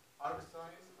arc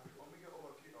sine omega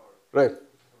over kr. Right.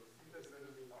 So theta depends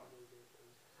on r.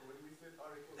 So when we said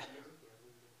r equals 0,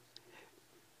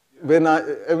 When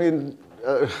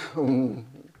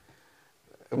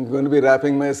I'm going to be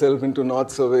wrapping myself into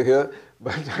knots over here,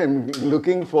 but I'm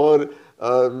looking for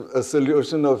a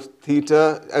solution of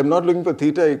theta. I'm not looking for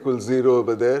theta equals 0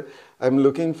 over there. I'm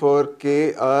looking for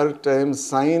kr times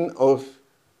sine of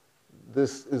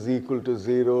this is equal to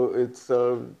 0. It's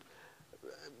okay.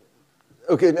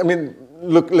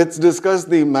 Look. Let's discuss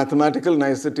the mathematical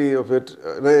nicety of it.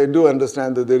 I do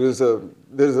understand that there is a.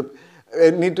 I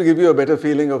need to give you a better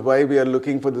feeling of why we are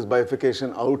looking for this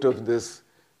bifurcation out of this.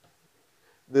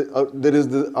 There is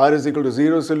the R is equal to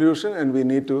 0 solution, and we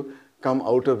need to come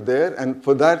out of there. And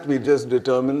for that, we just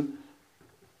determine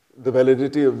the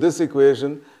validity of this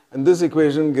equation. And this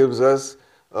equation gives us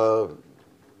the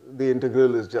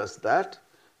integral is just that,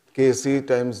 Kc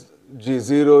times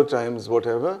G0 times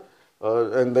whatever.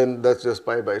 And then that's just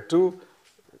pi by 2.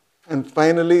 And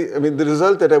finally, the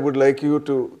result that I would like you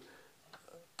to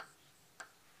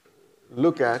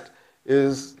look at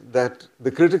is that the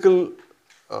critical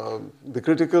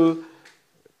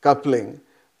coupling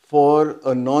for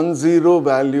a non-zero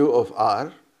value of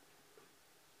R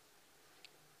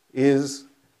is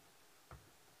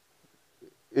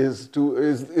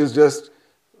just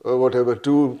whatever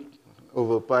 2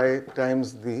 over pi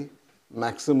times the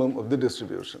maximum of the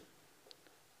distribution.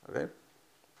 All right?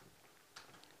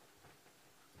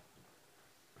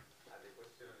 The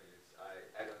question is,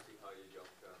 I don't see how you jump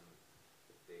from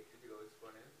the critical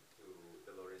exponent to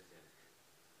the Lorentzian.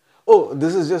 Oh,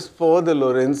 this is just for the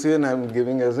Lorentzian I'm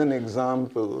giving as an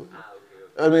example.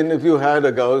 Okay. If you had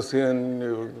a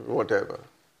Gaussian, whatever.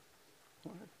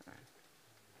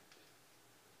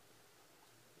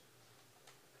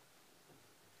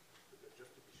 Just to be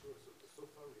sure, so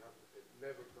far we have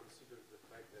never considered the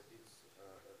fact that it's a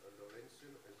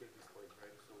Lorentzian until this point,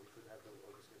 right? So we could have done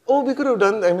all this. Oh, we could have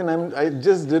done, I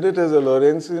just did it as a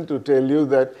Lorentzian to tell you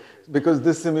that because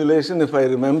this simulation, if I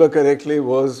remember correctly,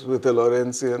 was with a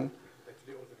Lorentzian.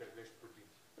 Actually, all the calculations would be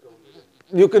done with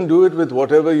You can do it with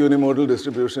whatever unimodal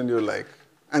distribution you like,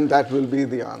 and that will be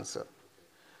the answer.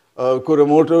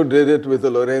 Kuramoto did it with a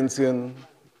Lorentzian,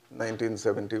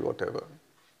 1970, whatever.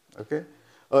 Okay?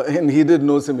 And he did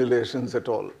no simulations at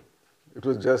all. It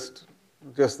was just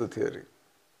the theory.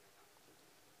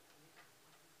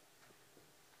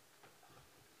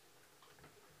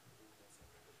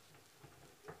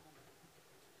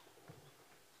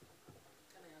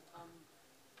 Can I add,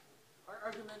 our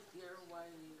argument here why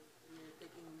we're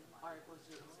taking R equals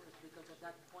 0 is because at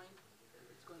that point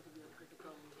it's going to be a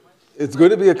critical point. It's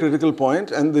going to be a critical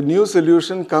point, and the new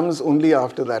solution comes only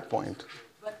after that point.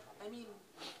 But the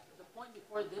point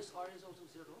before this, R is also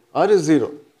 0. R is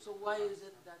 0. So why is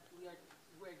it that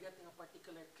we're getting a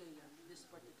particular K and this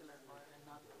particular R and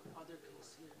not other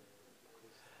Ks here?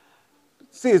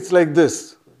 See, it's like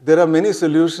this. There are many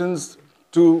solutions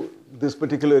to this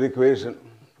particular equation.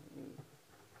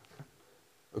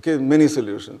 Okay, many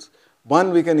solutions.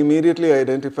 One we can immediately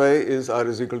identify is R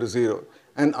is equal to 0.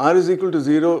 And R is equal to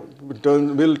 0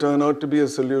 will turn out to be a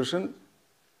solution,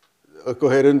 a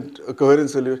coherent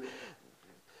solution.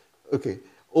 Okay.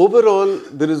 Overall,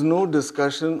 there is no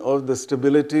discussion of the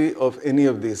stability of any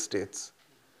of these states.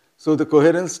 So the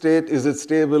coherent state, is it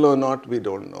stable or not? We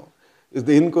don't know. Is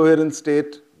the incoherent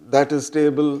state, that is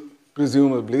stable?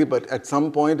 Presumably, but at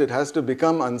some point it has to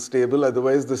become unstable,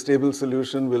 otherwise the stable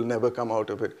solution will never come out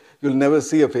of it. You'll never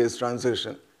see a phase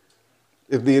transition.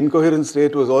 If the incoherent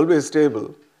state was always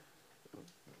stable,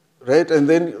 right? And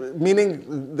then,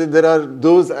 meaning that there are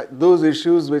those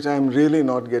issues which I'm really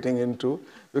not getting into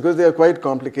because they are quite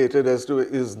complicated as to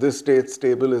is this state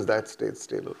stable, is that state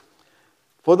stable.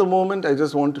 For the moment, I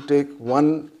just want to take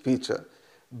one feature.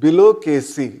 Below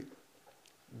Kc,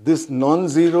 this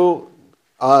non-zero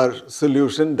R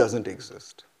solution doesn't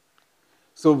exist.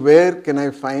 So where can I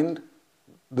find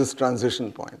this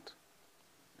transition point?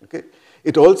 Okay.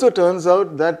 It also turns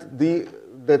out that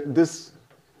this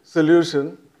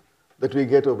solution that we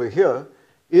get over here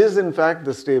is in fact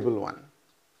the stable one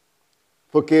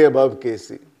for K above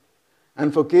Kc.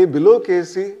 And for K below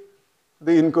Kc,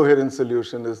 the incoherent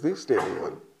solution is the stable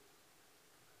one.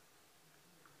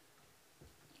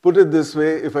 Put it this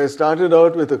way, if I started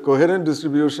out with a coherent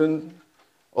distribution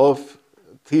of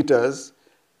thetas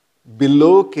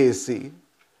below Kc,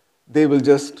 they will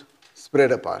just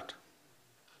spread apart.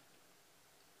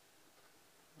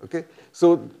 Okay?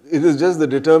 So it is just the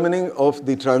determining of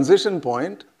the transition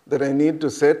point that I need to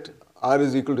set R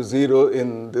is equal to 0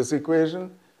 in this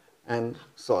equation and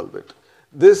solve it.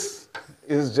 This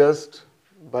is just,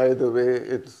 by the way,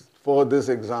 it's for this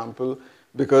example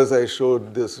because I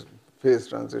showed this phase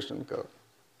transition curve.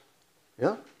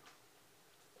 Yeah?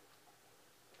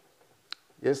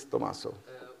 Yes, Tommaso.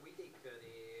 We take the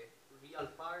real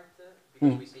part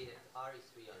because we say that R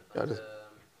is real, but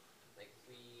like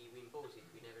we impose it,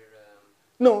 we never...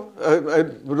 No, I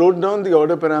wrote down the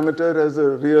order parameter as a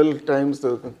real times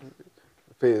the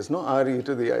phase, no? R e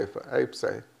to the I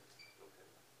psi.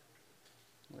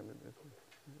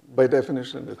 By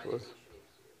definition, it was.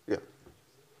 Yeah.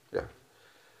 Yeah.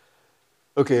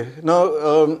 Okay. Now,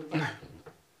 all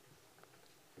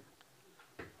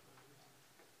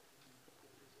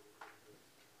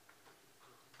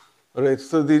right.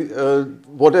 So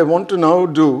what I want to now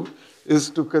do is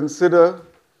to consider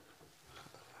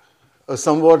a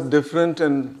somewhat different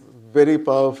and very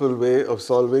powerful way of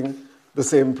solving the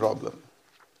same problem.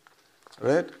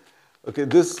 Right? Okay.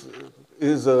 This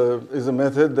is a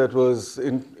method that was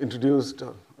introduced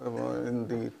in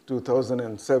the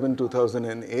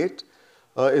 2007-2008.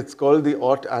 It's called the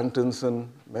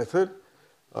Ott-Antonsen method.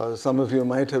 Some of you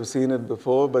might have seen it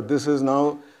before, but this is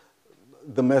now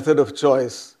the method of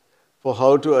choice for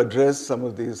how to address some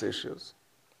of these issues.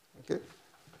 Okay?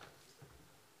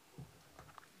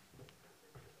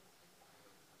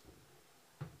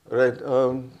 All right.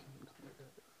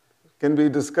 Can we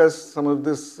discuss some of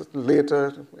this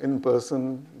later in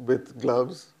person with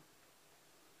gloves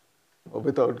or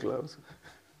without gloves?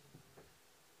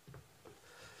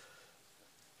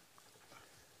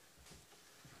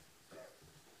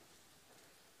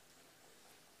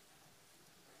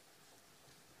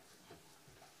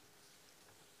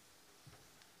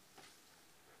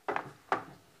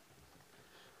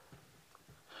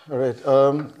 All right.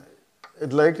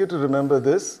 I'd like you to remember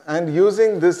this. And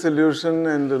using this solution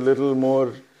and a little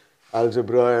more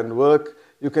algebra and work,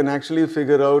 you can actually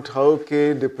figure out how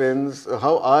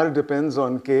how R depends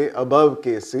on K above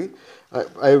Kc.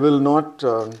 I will not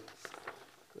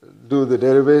do the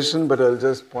derivation, but I'll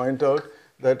just point out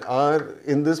that R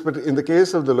in the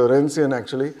case of the Lorentzian,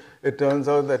 actually, it turns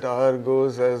out that R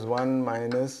goes as 1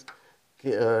 minus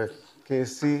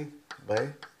Kc by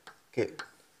K.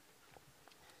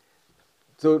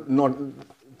 So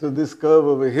this curve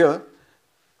over here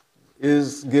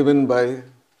is given by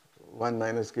 1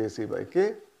 minus Kc by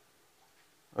K,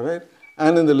 all right?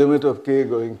 And in the limit of K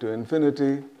going to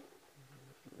infinity,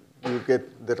 you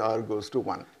get that R goes to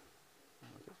 1.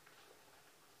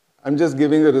 I'm just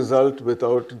giving a result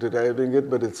without deriving it,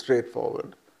 but it's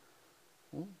straightforward.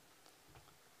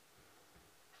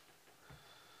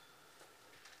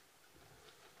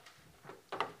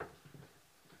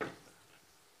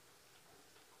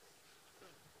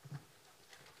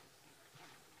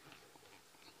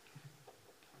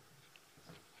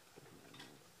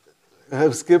 I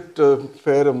have skipped a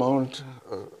fair amount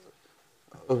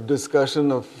of discussion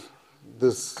of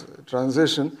this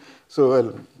transition, so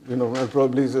I'll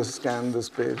probably just scan this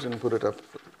page and put it up,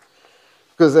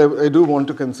 because I do want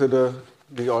to consider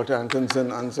the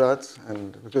Ott-Antonsen ansatz,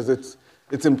 and because it's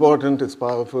important, it's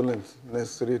powerful, and it's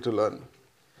necessary to learn.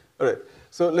 All right,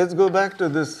 so let's go back to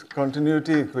this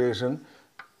continuity equation,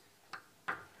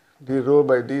 d rho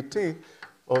by dt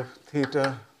of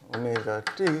theta omega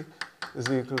t is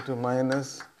equal to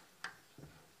minus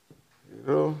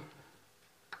 0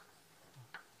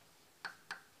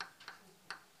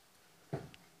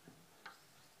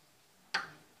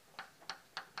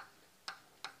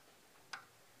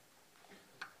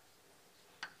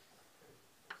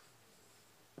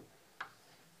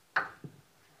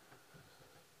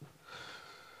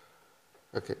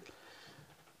 Okay.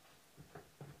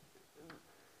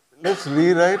 Let's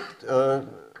rewrite.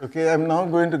 Okay, I'm now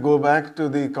going to go back to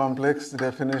the complex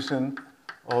definition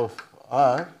of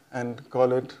R and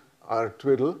call it R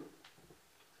twiddle.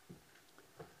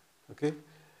 Okay?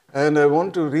 And I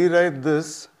want to rewrite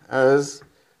this as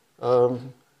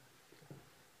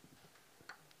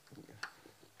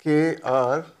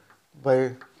kr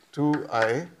by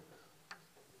 2I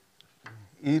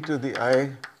e to the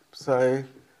I psi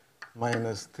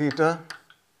minus theta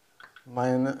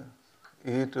minus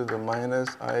e to the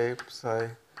minus I psi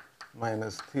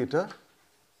minus theta.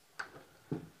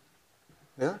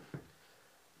 Yeah?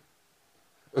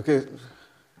 Okay,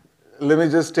 let me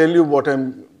just tell you what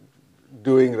I'm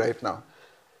doing right now.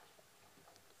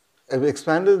 I've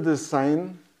expanded this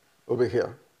sign over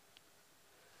here.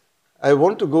 I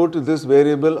want to go to this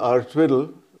variable r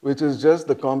twiddle, which is just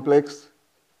the complex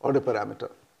order parameter.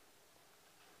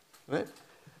 Right?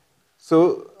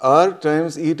 So r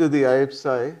times e to the I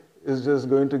psi is just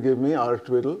going to give me r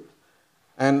twiddle,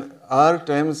 and r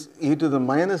times e to the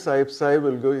minus I psi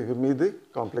will give me the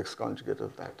complex conjugate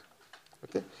of that.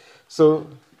 Okay? So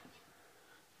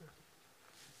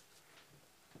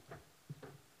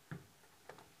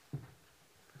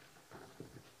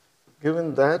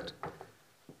given that,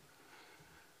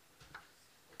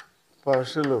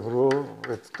 partial of rho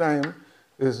with time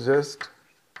is just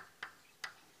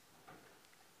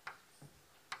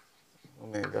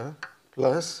omega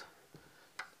plus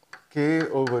k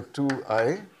over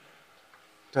 2I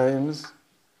times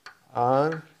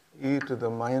r e to the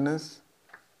minus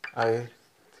I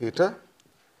theta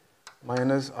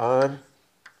minus r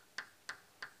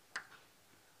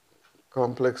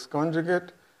complex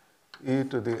conjugate e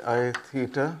to the I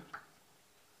theta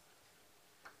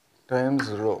times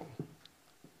rho.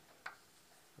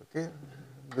 Okay,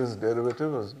 this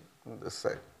derivative was on this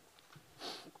side.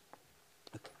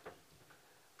 Okay.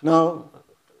 Now,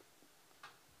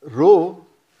 rho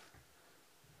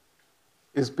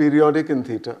is periodic in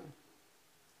theta.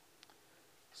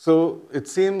 So it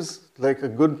seems like a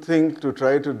good thing to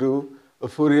try to do a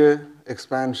Fourier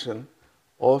expansion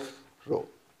of rho.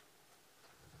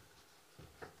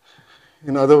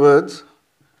 In other words,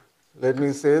 let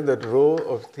me say that rho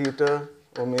of theta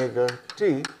omega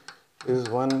t is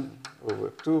 1 over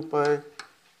 2 pi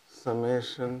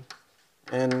summation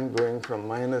n going from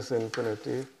minus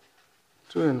infinity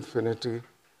to infinity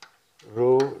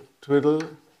rho twiddle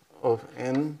of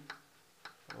n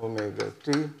omega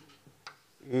t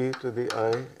e to the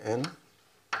I n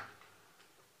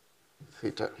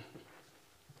theta.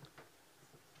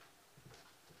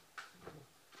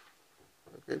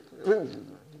 Okay.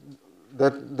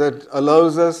 That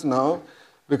allows us now,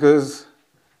 because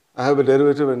I have a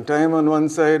derivative in time on one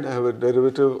side, I have a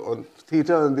derivative on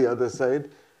theta on the other side,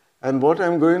 and what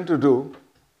I'm going to do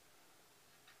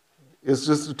is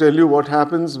just to tell you what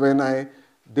happens when I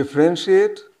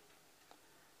differentiate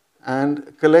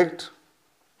and collect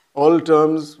all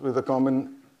terms with a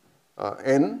common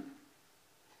n,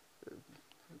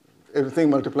 everything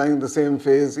multiplying the same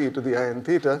phase e to the I n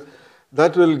theta.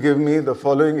 That will give me the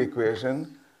following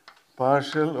equation: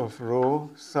 partial of rho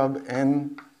sub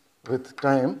n with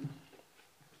time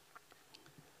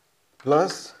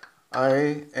plus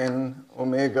I n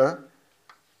omega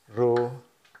rho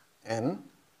n.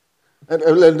 And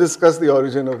I'll discuss the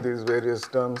origin of these various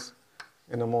terms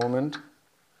in a moment.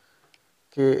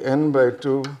 K n by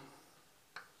 2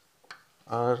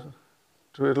 r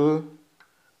twiddle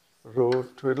rho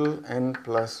twiddle n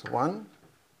plus 1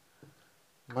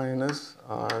 minus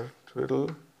r twiddle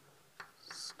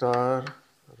star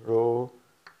rho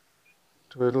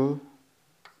twiddle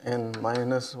n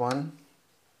minus 1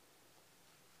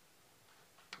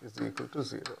 is equal to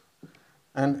 0.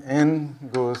 And n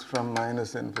goes from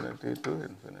minus infinity to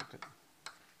infinity.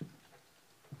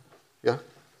 Yeah?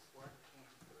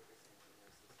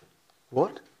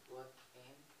 What?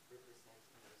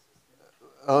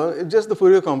 It's just the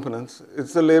Fourier components.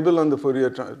 It's the label on the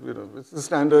Fourier, it's the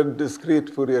standard discrete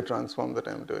Fourier transform that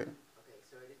I'm doing. Okay,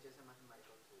 so it is just a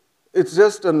mathematical tool. It's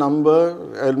just a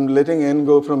number. I'm letting n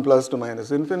go from plus to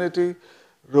minus infinity.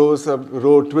 Rho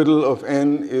twiddle of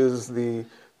n is the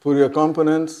Fourier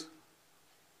components,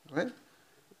 right?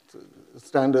 It's a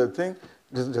standard thing.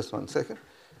 Just 1 second.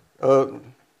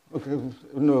 Okay,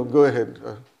 no, go ahead.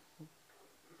 My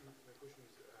question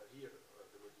is here,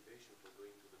 the motivation for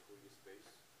going to the Fourier space,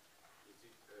 is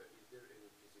there any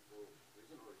physical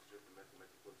reason, or is it just a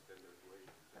mathematical standard way?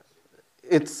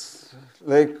 It's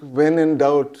like, when in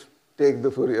doubt, take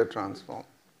the Fourier transform.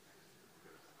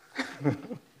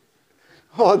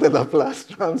 Or the Laplace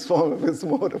transform if it's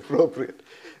more appropriate.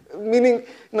 Meaning,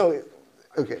 no,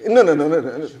 okay,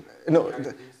 no.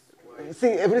 See,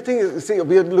 everything is,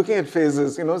 we are looking at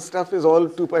phases, stuff is all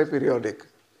 2 pi periodic,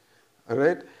 all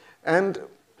right? And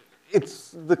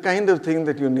it's the kind of thing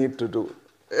that you need to do.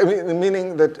 I mean,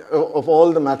 meaning that of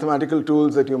all the mathematical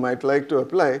tools that you might like to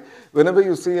apply, whenever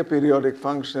you see a periodic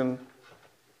function,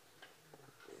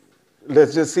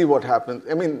 let's just see what happens.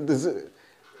 I mean, this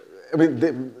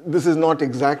is not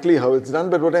exactly how it's done,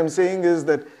 but what I'm saying is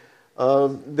that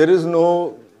there is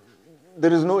no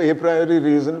a priori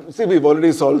reason. See, we've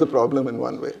already solved the problem in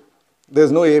one way.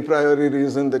 There's no a priori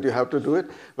reason that you have to do it,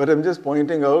 but I'm just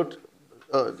pointing out.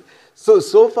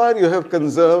 So far you have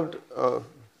conserved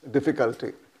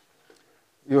difficulty.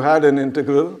 You had an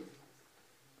integral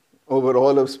over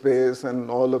all of space and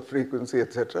all of frequency,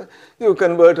 etc. You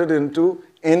converted into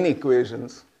n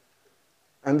equations,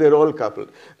 and they're all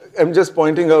coupled. I'm just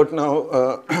pointing out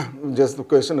now just the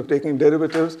question of taking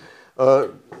derivatives.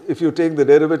 If you take the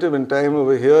derivative in time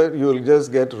over here, you'll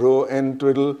just get rho n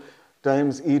twiddle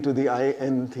times e to the I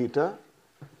n theta.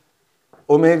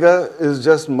 Omega is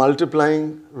just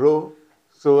multiplying rho.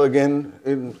 So again,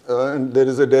 and there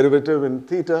is a derivative in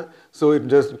theta, so it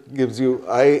just gives you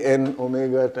I n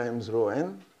omega times rho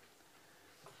n.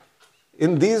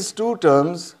 In these two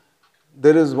terms,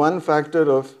 there is one factor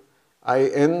of I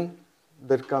n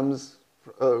that comes.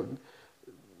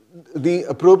 The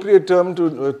appropriate term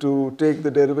to take the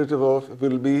derivative of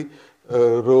will be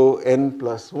rho n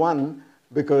plus 1,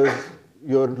 because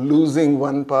you're losing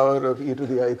 1 power of e to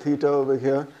the I theta over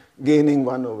here, gaining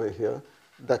 1 over here.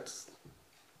 That's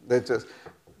just,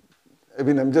 I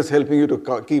mean, I'm just helping you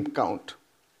to keep count.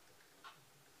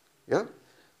 Yeah?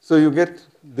 So you get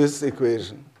this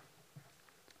equation.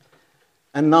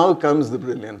 And now comes the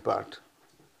brilliant part.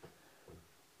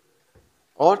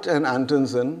 Ott and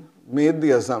Antonsen made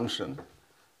the assumption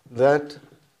that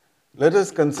let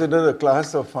us consider a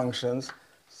class of functions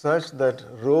such that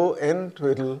rho n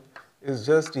twiddle is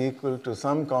just equal to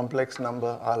some complex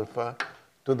number alpha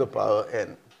to the power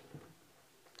n.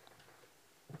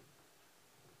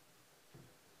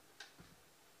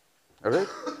 All right?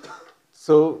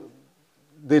 So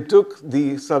they took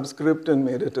the subscript and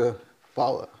made it a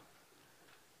power.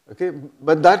 Okay?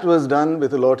 But that was done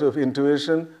with a lot of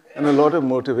intuition and a lot of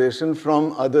motivation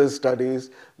from other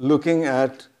studies looking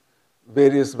at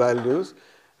various values.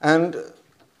 And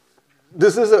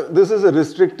this is a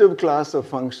restrictive class of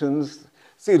functions.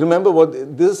 See, remember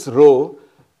what this rho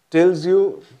tells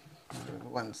you.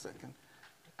 1 second.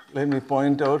 Let me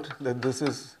point out that this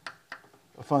is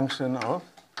a function of,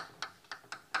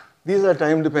 these are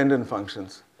time-dependent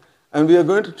functions. And we are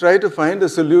going to try to find a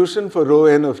solution for rho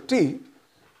n of t,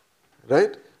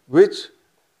 right, which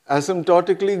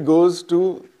asymptotically goes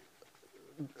to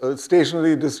a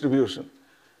stationary distribution.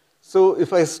 So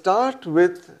if I start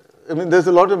with, I mean, there's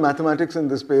a lot of mathematics in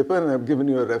this paper, and I've given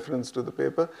you a reference to the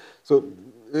paper. So,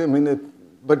 I mean,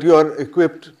 but you are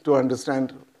equipped to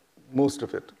understand most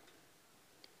of it.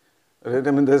 Right?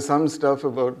 I mean, there's some stuff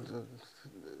about,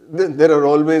 there are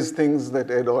always things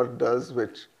that Ed Ott does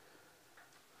which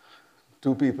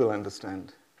two people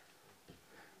understand.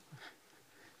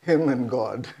 Him and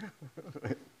God.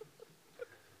 Right?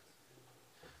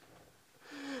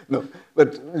 No,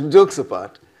 but jokes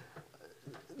apart,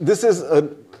 this is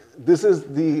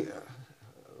the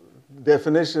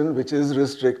definition which is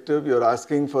restrictive. You're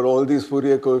asking for all these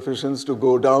Fourier coefficients to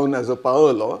go down as a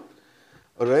power law,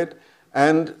 all right?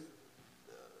 And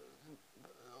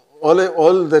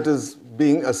all that is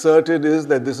being asserted is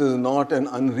that this is not an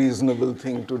unreasonable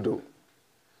thing to do.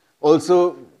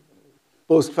 Also,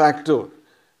 post facto,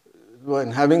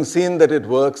 when having seen that it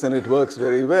works and it works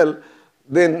very well,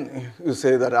 then you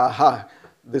say that, aha,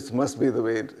 this must be the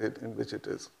way in which it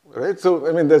is, right? So,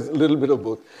 I mean, there's a little bit of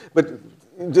both. But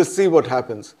just see what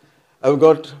happens. I've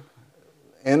got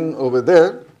n over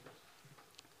there.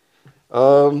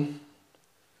 I'm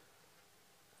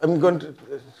going to,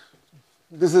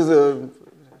 this is a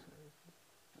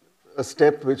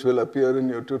step which will appear in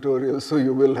your tutorial, so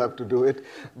you will have to do it.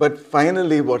 But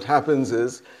finally, what happens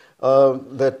is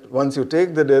that once you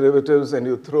take the derivatives and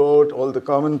you throw out all the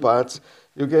common parts,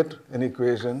 you get an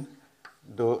equation,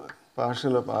 dou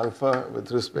partial of alpha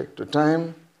with respect to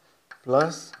time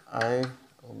plus I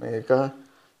omega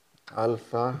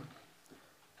alpha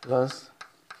plus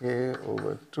k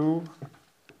over 2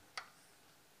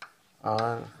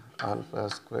 r alpha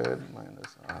squared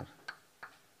minus r.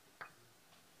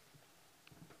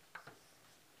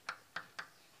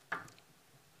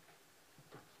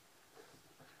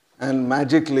 And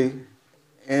magically,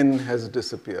 n has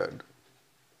disappeared.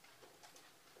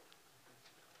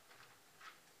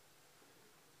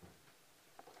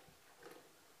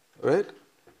 Right?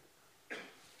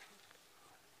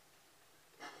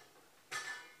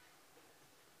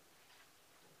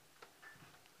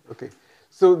 Okay.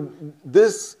 So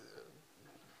this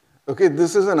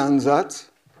is an ansatz.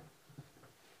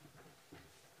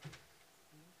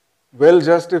 well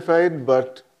justified,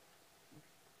 but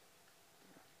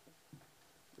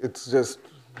it's just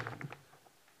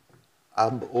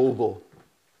ab ovo,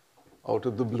 out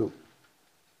of the blue,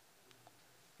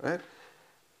 right?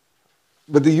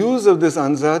 But the use of this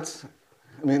ansatz,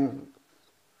 I mean,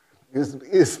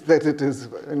 is that it is,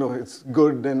 it's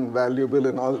good and valuable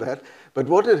and all that. But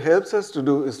what it helps us to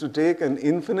do is to take an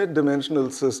infinite dimensional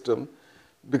system,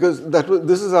 because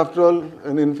this is, after all,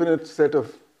 an infinite set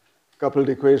of coupled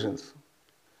equations.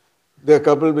 They're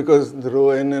coupled because the rho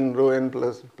n and rho n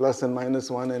plus and minus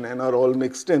 1 and n are all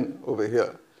mixed in over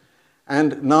here.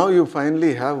 And now you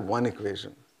finally have one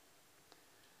equation.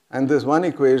 And this one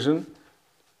equation,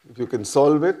 if you can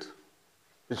solve it,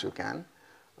 which you can,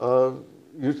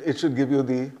 it should give you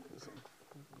the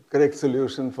correct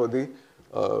solution for the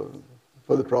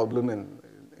problem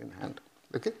in hand.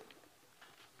 Okay?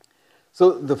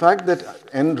 So the fact that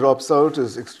n drops out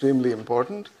is extremely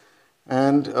important,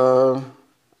 and you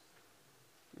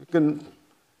can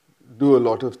do a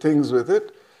lot of things with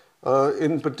it.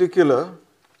 In particular,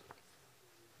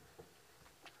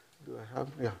 do I have?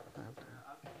 Yeah, I have.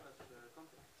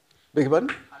 Beg your pardon?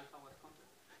 Alpha was complex?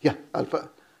 Yeah, alpha.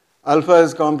 Alpha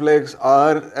is complex,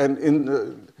 R, and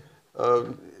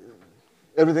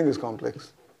everything is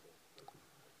complex.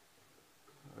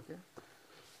 Okay.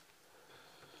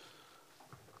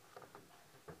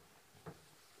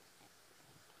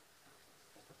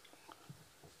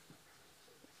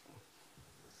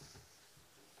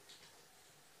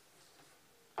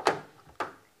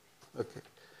 Okay.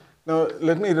 Now,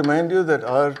 let me remind you that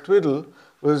our twiddle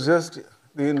was just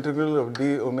the integral of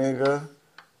d omega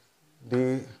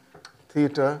d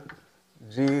theta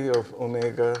g of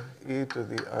omega e to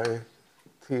the I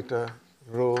theta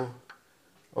rho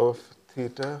of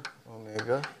theta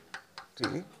omega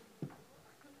t,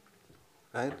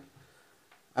 right?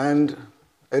 And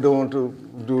I don't want to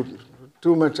do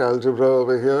too much algebra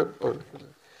over here.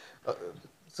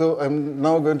 So I'm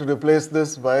now going to replace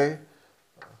this by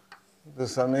the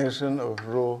summation of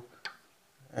rho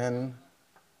n,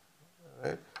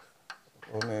 right,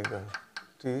 omega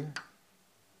t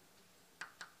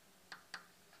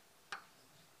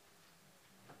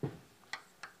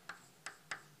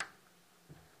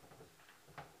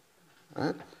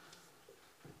right?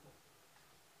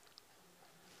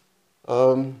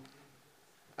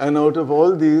 And out of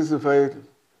all these, if I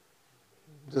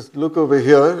just look over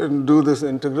here and do this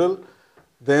integral,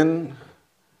 then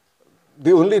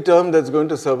the only term that's going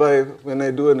to survive when I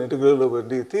do an integral over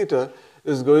d theta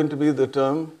is going to be the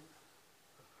term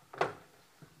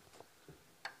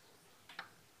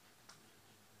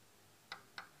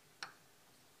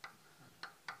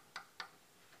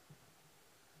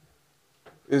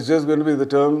is just going to be the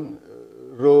term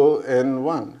rho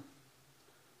n1,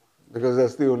 because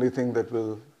that's the only thing that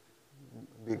will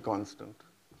be constant.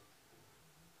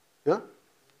 Yeah?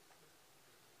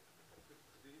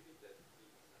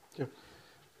 Yeah.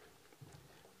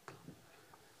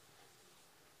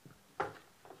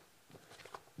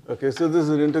 Okay, so this is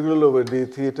an integral over d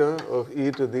theta of e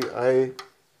to the I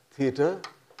theta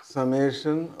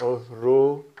summation of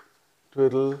rho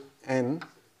twiddle n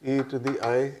e to the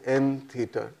I n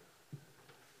theta.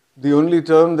 The only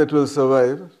term that will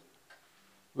survive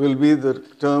will be the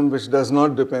term which does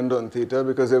not depend on theta,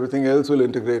 because everything else will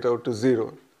integrate out to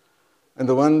 0. And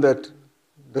the one that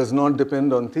does not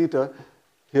depend on theta,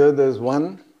 here there's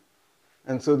 1,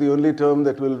 and so the only term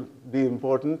that will be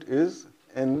important is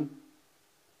n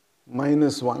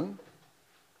minus 1.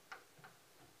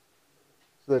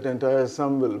 So that entire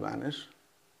sum will vanish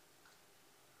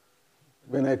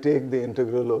when I take the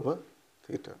integral over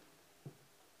theta.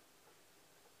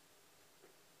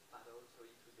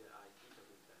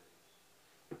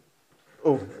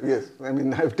 Oh, yes. I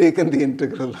mean, I've taken the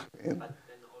integral in. But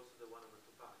then also the 1 over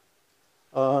 2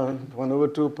 pi. 1 over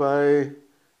 2 pi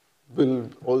will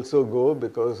also go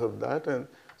because of that. And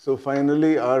so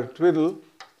finally, our twiddle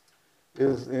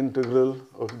is integral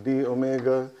of d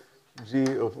omega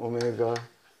g of omega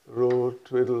rho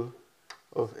twiddle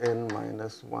of n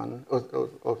minus 1.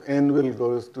 Of n will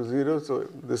goes to 0, so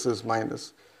this is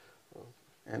minus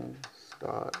n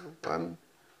star 1.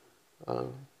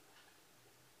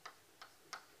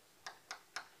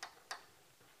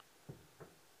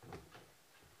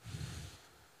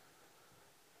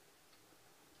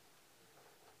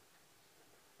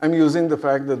 I'm using the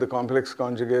fact that the complex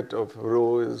conjugate of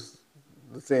rho is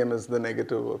the same as the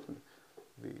negative of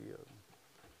the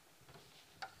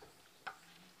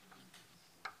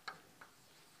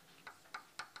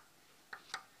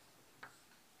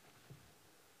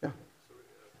yeah. So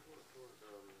for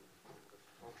the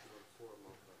functional form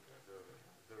of the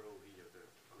rho here, the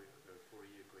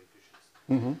Fourier coefficient,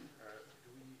 Mhm.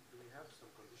 Do we have some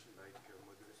condition like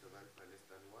modulus of alpha less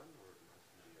than 1 or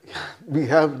not? We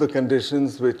have the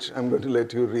conditions which I'm going to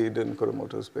let you read in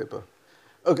Kuramoto's paper.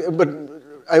 Okay, but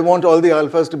I want all the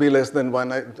alphas to be less than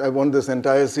 1. I want this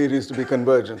entire series to be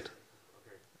convergent,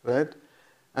 right?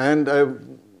 And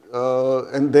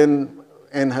then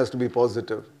n has to be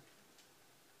positive,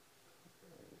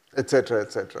 etc.,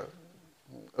 etc.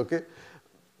 Okay?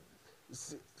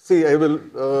 See, I will...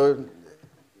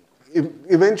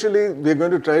 eventually, we're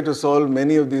going to try to solve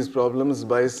many of these problems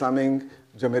by summing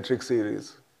geometric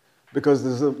series, because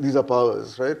these are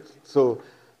powers, right? So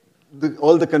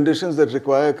all the conditions that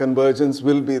require convergence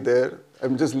will be there.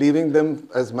 I'm just leaving them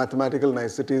as mathematical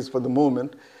niceties for the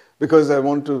moment, because I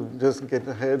want to just get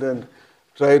ahead and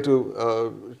try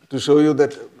to show you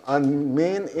that our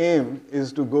main aim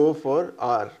is to go for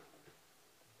R,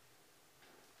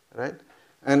 right?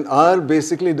 And R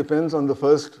basically depends on the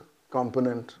first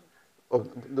component of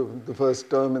the first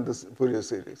term in this Fourier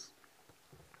series.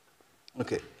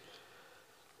 Okay.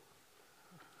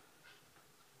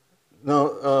 Now,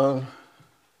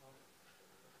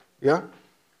 yeah?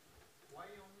 Why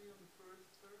only on the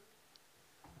first term?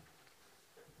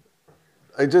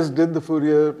 I just did the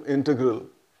Fourier integral.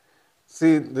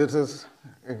 See, this is,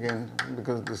 again,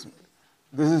 because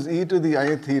this is e to the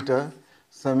I theta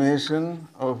summation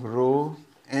of rho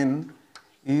n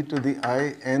e to the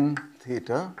I n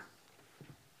theta.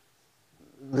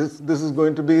 This is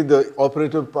going to be the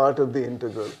operative part of the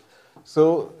integral.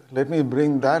 So let me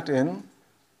bring that in.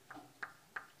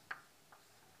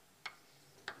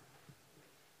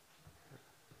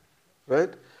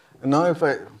 Right? And now if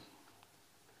I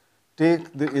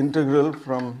take the integral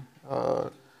from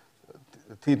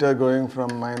theta going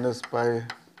from minus pi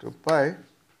to pi,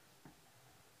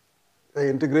 I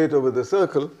integrate over the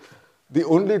circle, the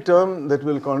only term that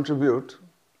will contribute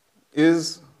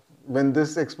is when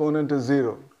this exponent is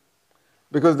 0,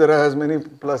 because there are as many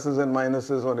pluses and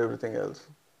minuses on everything else.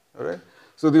 All right?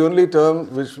 So the only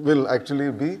term which will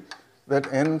actually be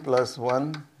that n plus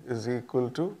 1 is equal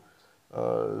to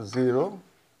 0,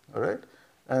 all right?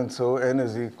 And so n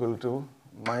is equal to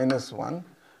minus 1.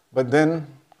 But then,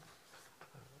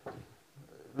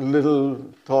 little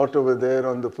thought over there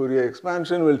on the Fourier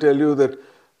expansion will tell you that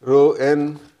rho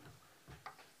n,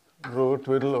 rho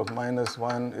twiddle of minus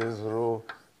 1 is rho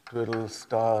twiddle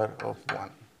star of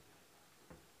 1.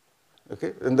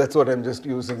 Okay? And that's what I'm just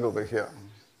using over here.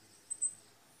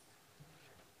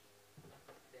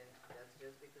 Then that's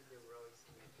just because the row is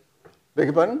symmetrical. Beg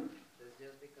your pardon? That's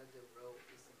just because the row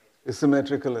is Is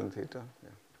symmetrical symmetrical. in theta.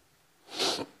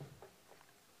 Yeah.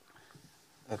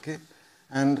 Okay?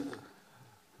 And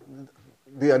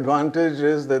the advantage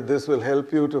is that this will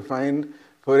help you to find,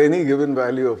 for any given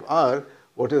value of R,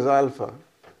 what is alpha.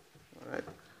 Right?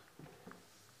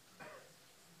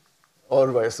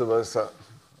 Or vice versa.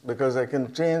 Because I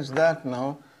can change that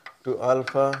now to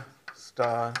alpha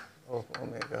star of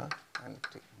omega and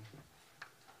t.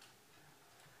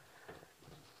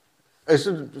 I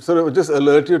should sort of just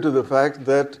alert you to the fact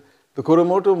that the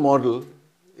Kuramoto model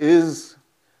is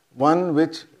one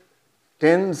which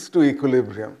tends to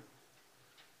equilibrium,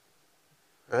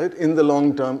 right, in the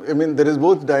long term. I mean, there is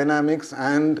both dynamics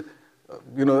and,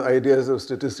 ideas of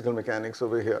statistical mechanics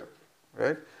over here,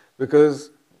 right?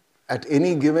 Because at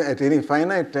any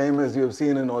finite time, as you have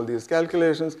seen in all these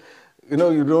calculations,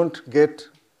 you don't get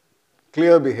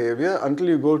clear behavior until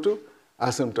you go to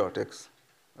asymptotics,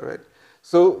 all right?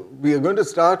 So we are going to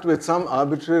start with some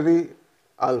arbitrary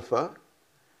alpha.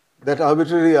 That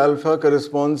arbitrary alpha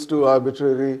corresponds to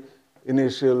arbitrary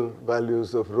initial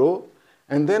values of rho,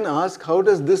 and then ask how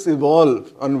does this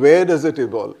evolve, and where does it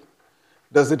evolve?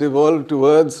 Does it evolve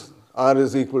towards r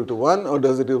is equal to 1, or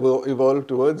does it evolve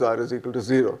towards r is equal to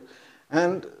 0?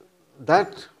 And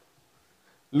that,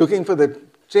 looking for the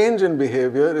change in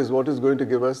behavior, is what is going to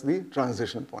give us the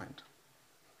transition point.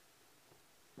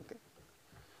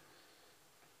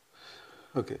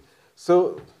 Okay,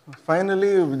 so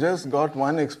finally we've just got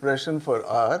one expression for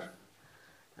r,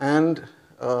 and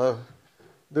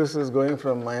this is going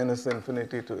from minus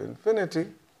infinity to infinity.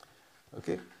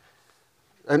 Okay,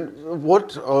 and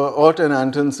what Ott and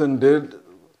Antonsen did,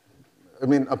 I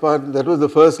mean, that was the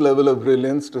first level of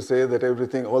brilliance, to say that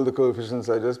all the coefficients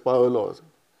are just power laws,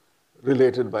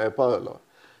 related by a power law.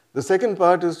 The second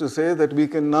part is to say that we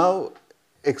can now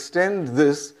extend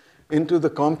this into the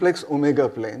complex omega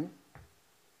plane,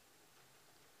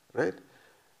 right,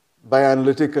 by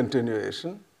analytic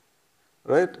continuation,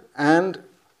 right, and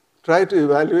try to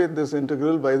evaluate this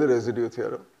integral by the residue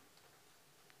theorem.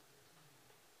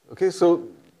 Okay, so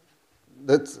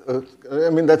that's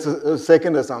a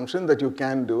second assumption, that you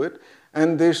can do it.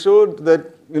 And they showed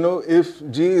that,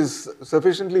 if G is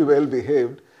sufficiently well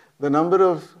behaved, the number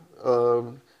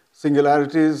of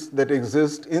singularities that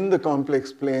exist in the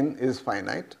complex plane is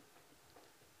finite.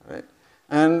 Right?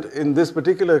 And in this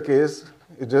particular case,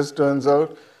 it just turns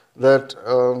out that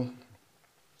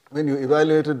when you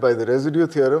evaluate it by the residue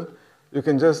theorem, you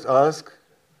can just ask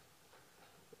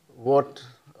what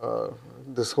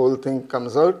this whole thing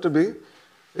comes out to be.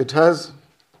 It has,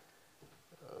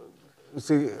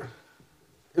 see,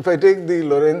 if I take the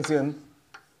Lorentzian,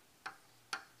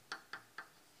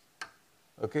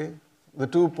 okay, the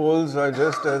two poles are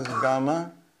just as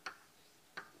gamma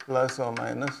plus or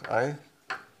minus I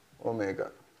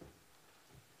omega.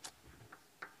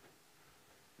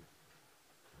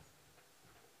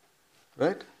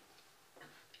 Right?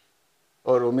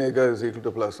 Or omega is equal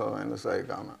to plus or minus I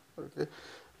gamma. Okay?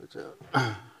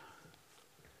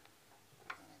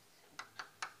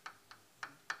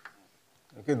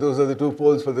 Okay, those are the two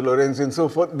poles for the Lorentzian. So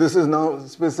this is now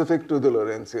specific to the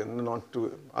Lorentzian, not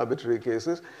to arbitrary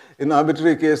cases. In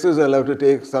arbitrary cases, I'll have to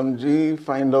take some G,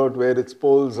 find out where its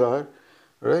poles are,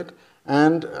 right?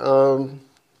 And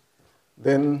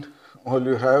then all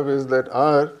you have is that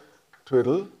R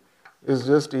twiddle is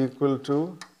just equal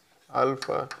to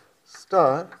alpha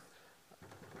star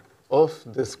of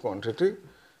this quantity.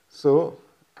 So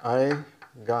I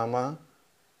gamma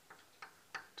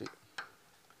t.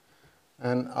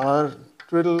 And R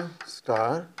twiddle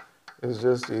star is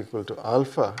just equal to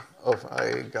alpha of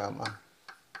I gamma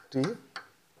t.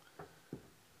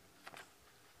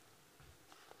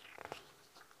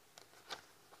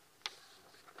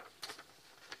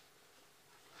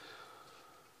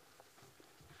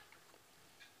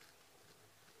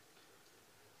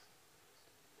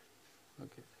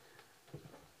 Okay.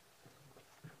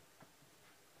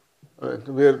 All right,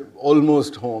 we're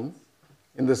almost home,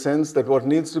 in the sense that what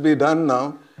needs to be done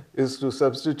now is to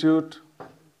substitute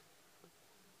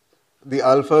the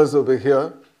alphas over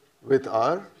here with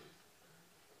R.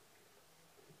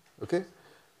 Okay?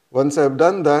 Once I've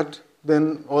done that,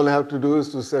 then all I have to do is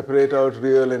to separate out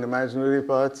real and imaginary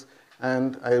parts,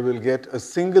 and I will get a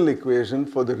single equation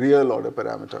for the real order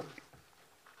parameter.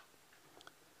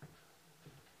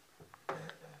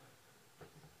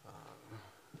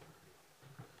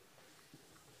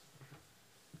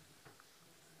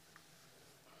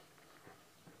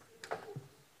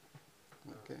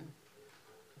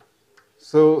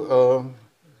 So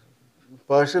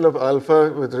partial of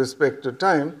alpha with respect to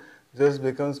time just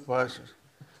becomes partial.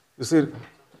 You see,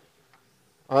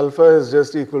 alpha is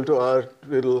just equal to R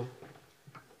twiddle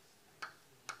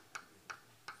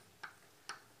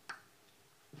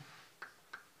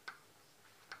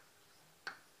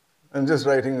I'm just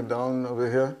writing it down over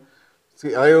here.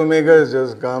 See, I omega is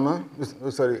just gamma.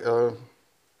 Sorry,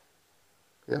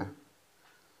 yeah.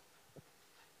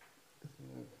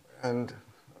 And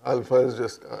alpha is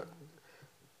just,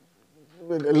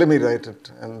 let me write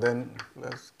it, and then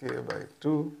plus k by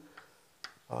 2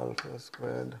 alpha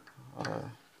squared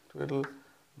R twiddle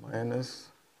minus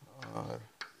R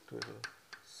twiddle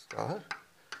star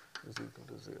is equal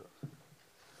to 0.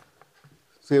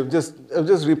 So I've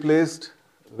just replaced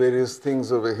various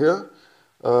things over here,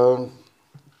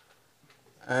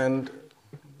 and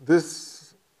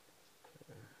this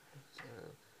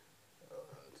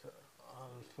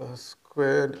alpha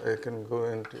squared, I can go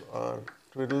into R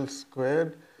twiddle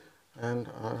squared and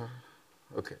R,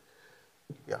 okay,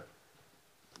 yeah.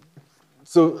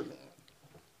 So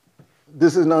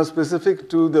this is now specific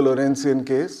to the Lorentzian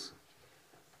case.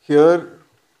 Here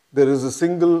there is a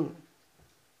single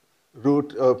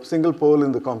root, single pole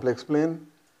in the complex plane,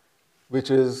 which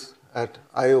is at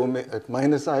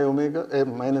minus I omega,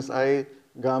 minus I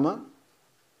gamma.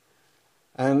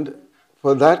 And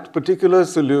for that particular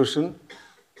solution,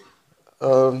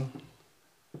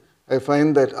 I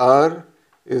find that R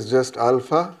is just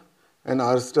alpha and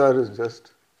R star is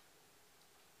just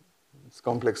its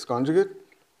complex conjugate.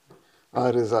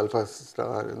 R is alpha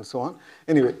star and so on.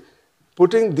 Anyway,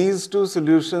 putting these two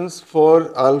solutions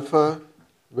for alpha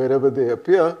wherever they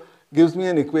appear gives me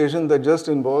an equation that just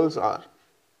involves R.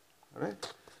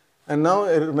 Right? And now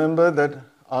I remember that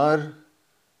R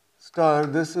star,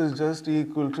 this is just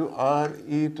equal to R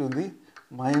e to the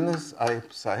minus I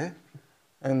psi.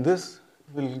 And this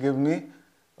will give me,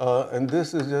 and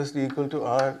this is just equal to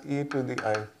R e to the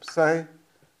I psi,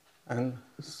 and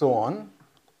so on.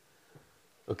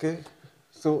 Okay?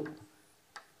 So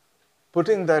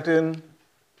putting that in,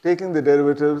 taking the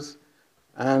derivatives,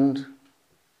 and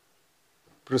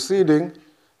proceeding,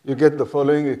 you get the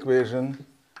following equation,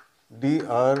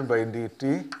 dr by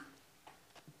dt.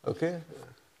 Okay?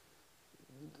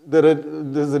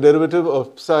 There's a derivative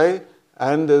of psi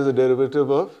and there's a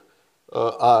derivative of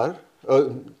r.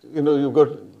 You've got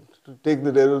to take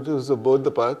the derivatives of both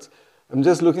the parts. I'm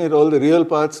just looking at all the real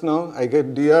parts now. I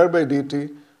get dr by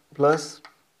dt plus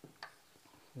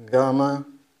gamma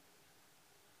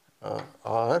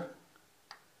r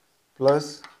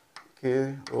plus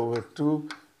k over 2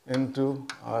 into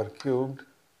r cubed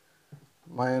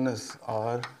minus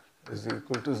r is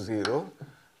equal to 0.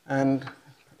 And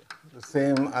the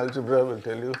same algebra will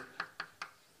tell you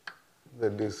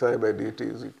that d psi by dt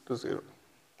is equal to 0.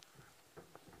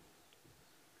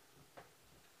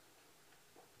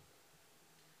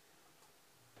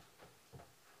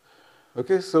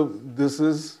 Okay, so this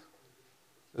is,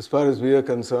 as far as we are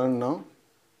concerned now,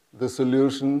 the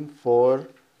solution for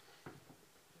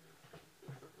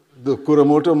the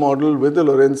Kuramoto model with the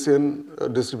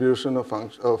Lorentzian distribution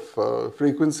of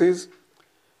frequencies.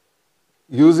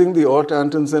 Using the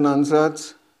Ott-Antonsen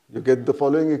ansatz, you get the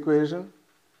following equation,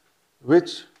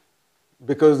 which,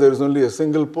 because there is only a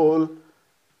single pole,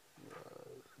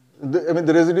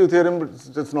 the residue theorem is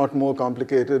just not more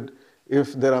complicated.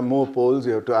 If there are more poles,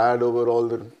 you have to add over all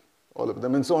of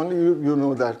them, and so on. You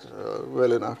know that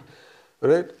well enough,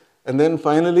 right? And then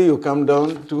finally, you come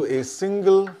down to a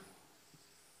single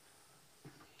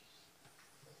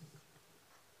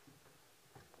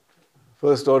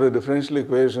first-order differential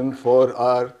equation for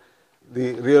R,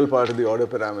 the real part of the order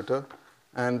parameter,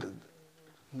 and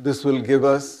this will give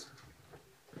us,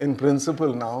 in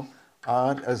principle now,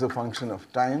 R as a function of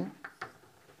time.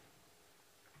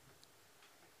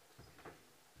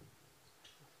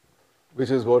 Which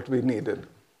is what we needed.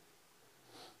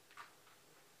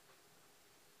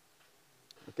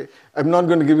 Okay. I'm not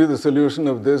going to give you the solution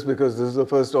of this because this is a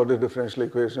first order differential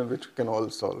equation which we can all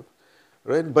solve,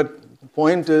 right? But the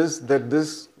point is that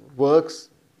this works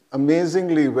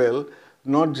amazingly well,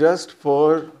 not just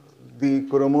for the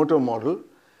Kuramoto model,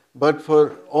 but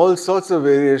for all sorts of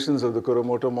variations of the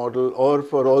Kuramoto model or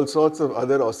for all sorts of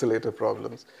other oscillator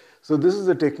problems. So this is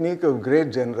a technique of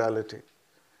great generality,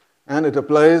 and it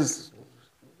applies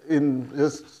in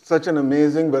just such an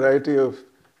amazing variety of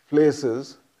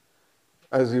places,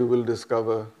 as you will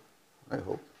discover, I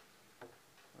hope.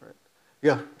 All right.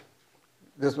 Yeah,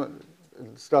 just one,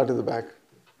 start at the back.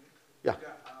 Yeah.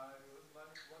 Yeah, what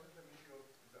is the meaning of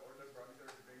the order parameter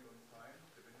depending on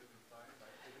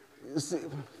time, See,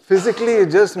 physically,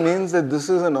 it just means that this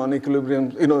is a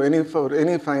non-equilibrium. For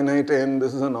any finite n,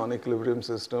 this is a non-equilibrium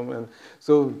system, and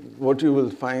so what you will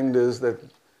find is that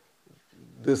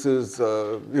this is,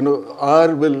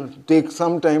 R will take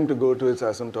some time to go to its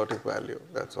asymptotic value.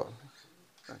 That's all.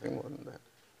 Nothing more than that.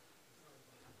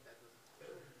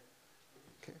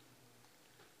 Okay.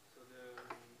 So the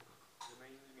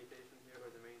main limitation here,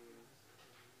 or the main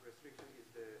restriction,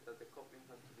 is that the coupling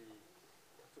has to be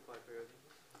 2-pi periodic.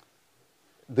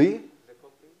 The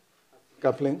coupling has to be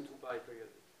coupling? 2-pi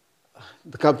periodic.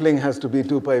 The coupling has to be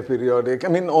 2-pi periodic. I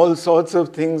mean, all sorts of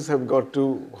things have got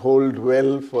to hold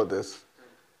well for this.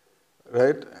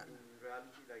 Right? In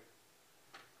reality, like,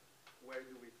 where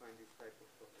do we find this type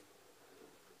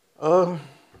of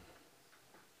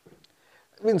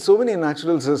coupling? So many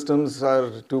natural systems are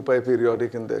 2-pi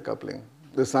periodic in their coupling.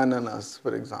 The sun and us,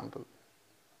 for example.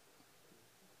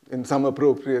 In some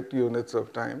appropriate units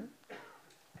of time,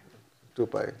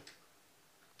 2-pi.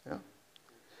 Yeah?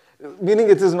 Meaning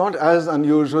it is not as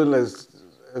unusual as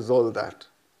all that.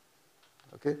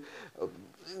 Okay?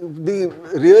 The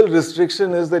real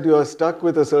restriction is that you are stuck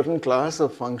with a certain class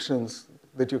of functions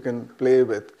that you can play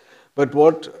with. But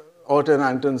what Ott and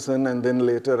Antonsen and then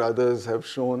later others have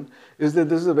shown is that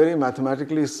this is a very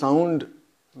mathematically sound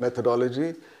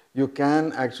methodology. You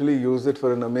can actually use it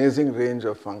for an amazing range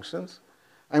of functions.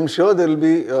 I'm sure there will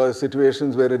be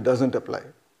situations where it doesn't apply.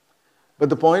 But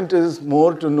the point is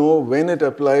more to know when it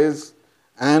applies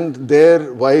and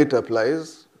why it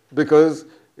applies, because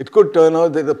it could turn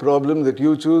out that the problem that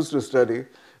you choose to study,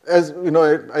 as you know,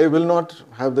 I will not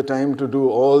have the time to do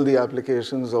all the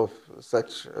applications of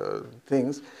such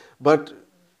things, but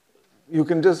you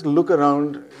can just look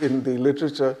around in the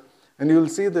literature and you will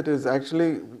see that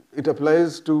it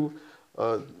applies to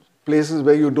places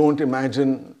where you don't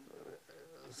imagine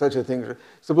such a thing.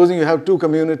 Supposing you have two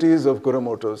communities of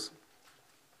Kuramotos.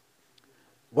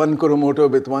 One Kuramoto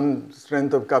with one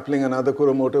strength of coupling, another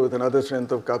Kuramoto with another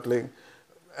strength of coupling,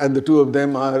 and the two of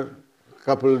them are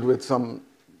coupled with some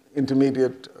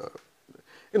intermediate,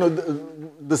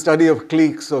 the study of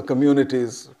cliques or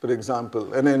communities, for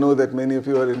example. And I know that many of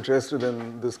you are interested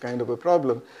in this kind of a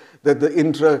problem, that the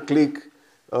intra-clique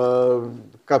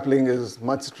coupling is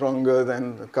much stronger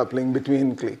than coupling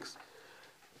between cliques.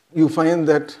 You find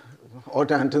that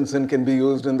Ott-Antonsen can be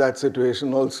used in that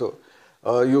situation also.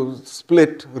 You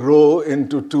split rho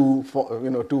into two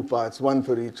parts, one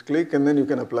for each click, and then you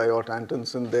can apply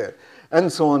Ott-Antonsen there,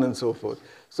 and so on and so forth.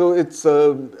 So it's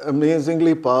an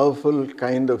amazingly powerful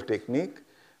kind of technique,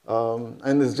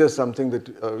 and it's just something that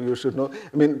you should know.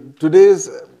 I mean, today's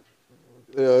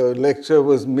lecture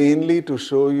was mainly to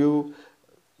show you,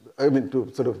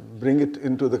 to sort of bring it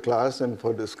into the class and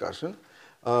for discussion.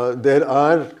 There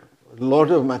are a lot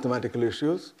of mathematical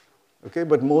issues, okay,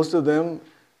 but most of them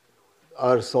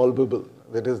are solvable.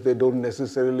 That is, they don't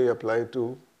necessarily apply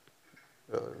to,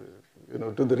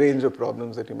 to the range of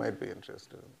problems that you might be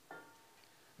interested in.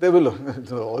 There will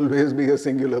always be a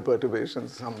singular perturbation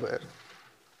somewhere.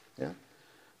 Yeah.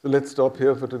 So let's stop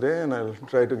here for today, and I'll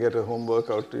try to get a homework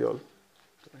out to you all.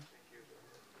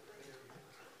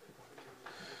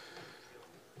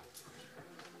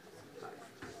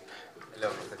 Hello,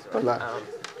 Professor. Hola.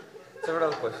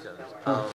 Several questions.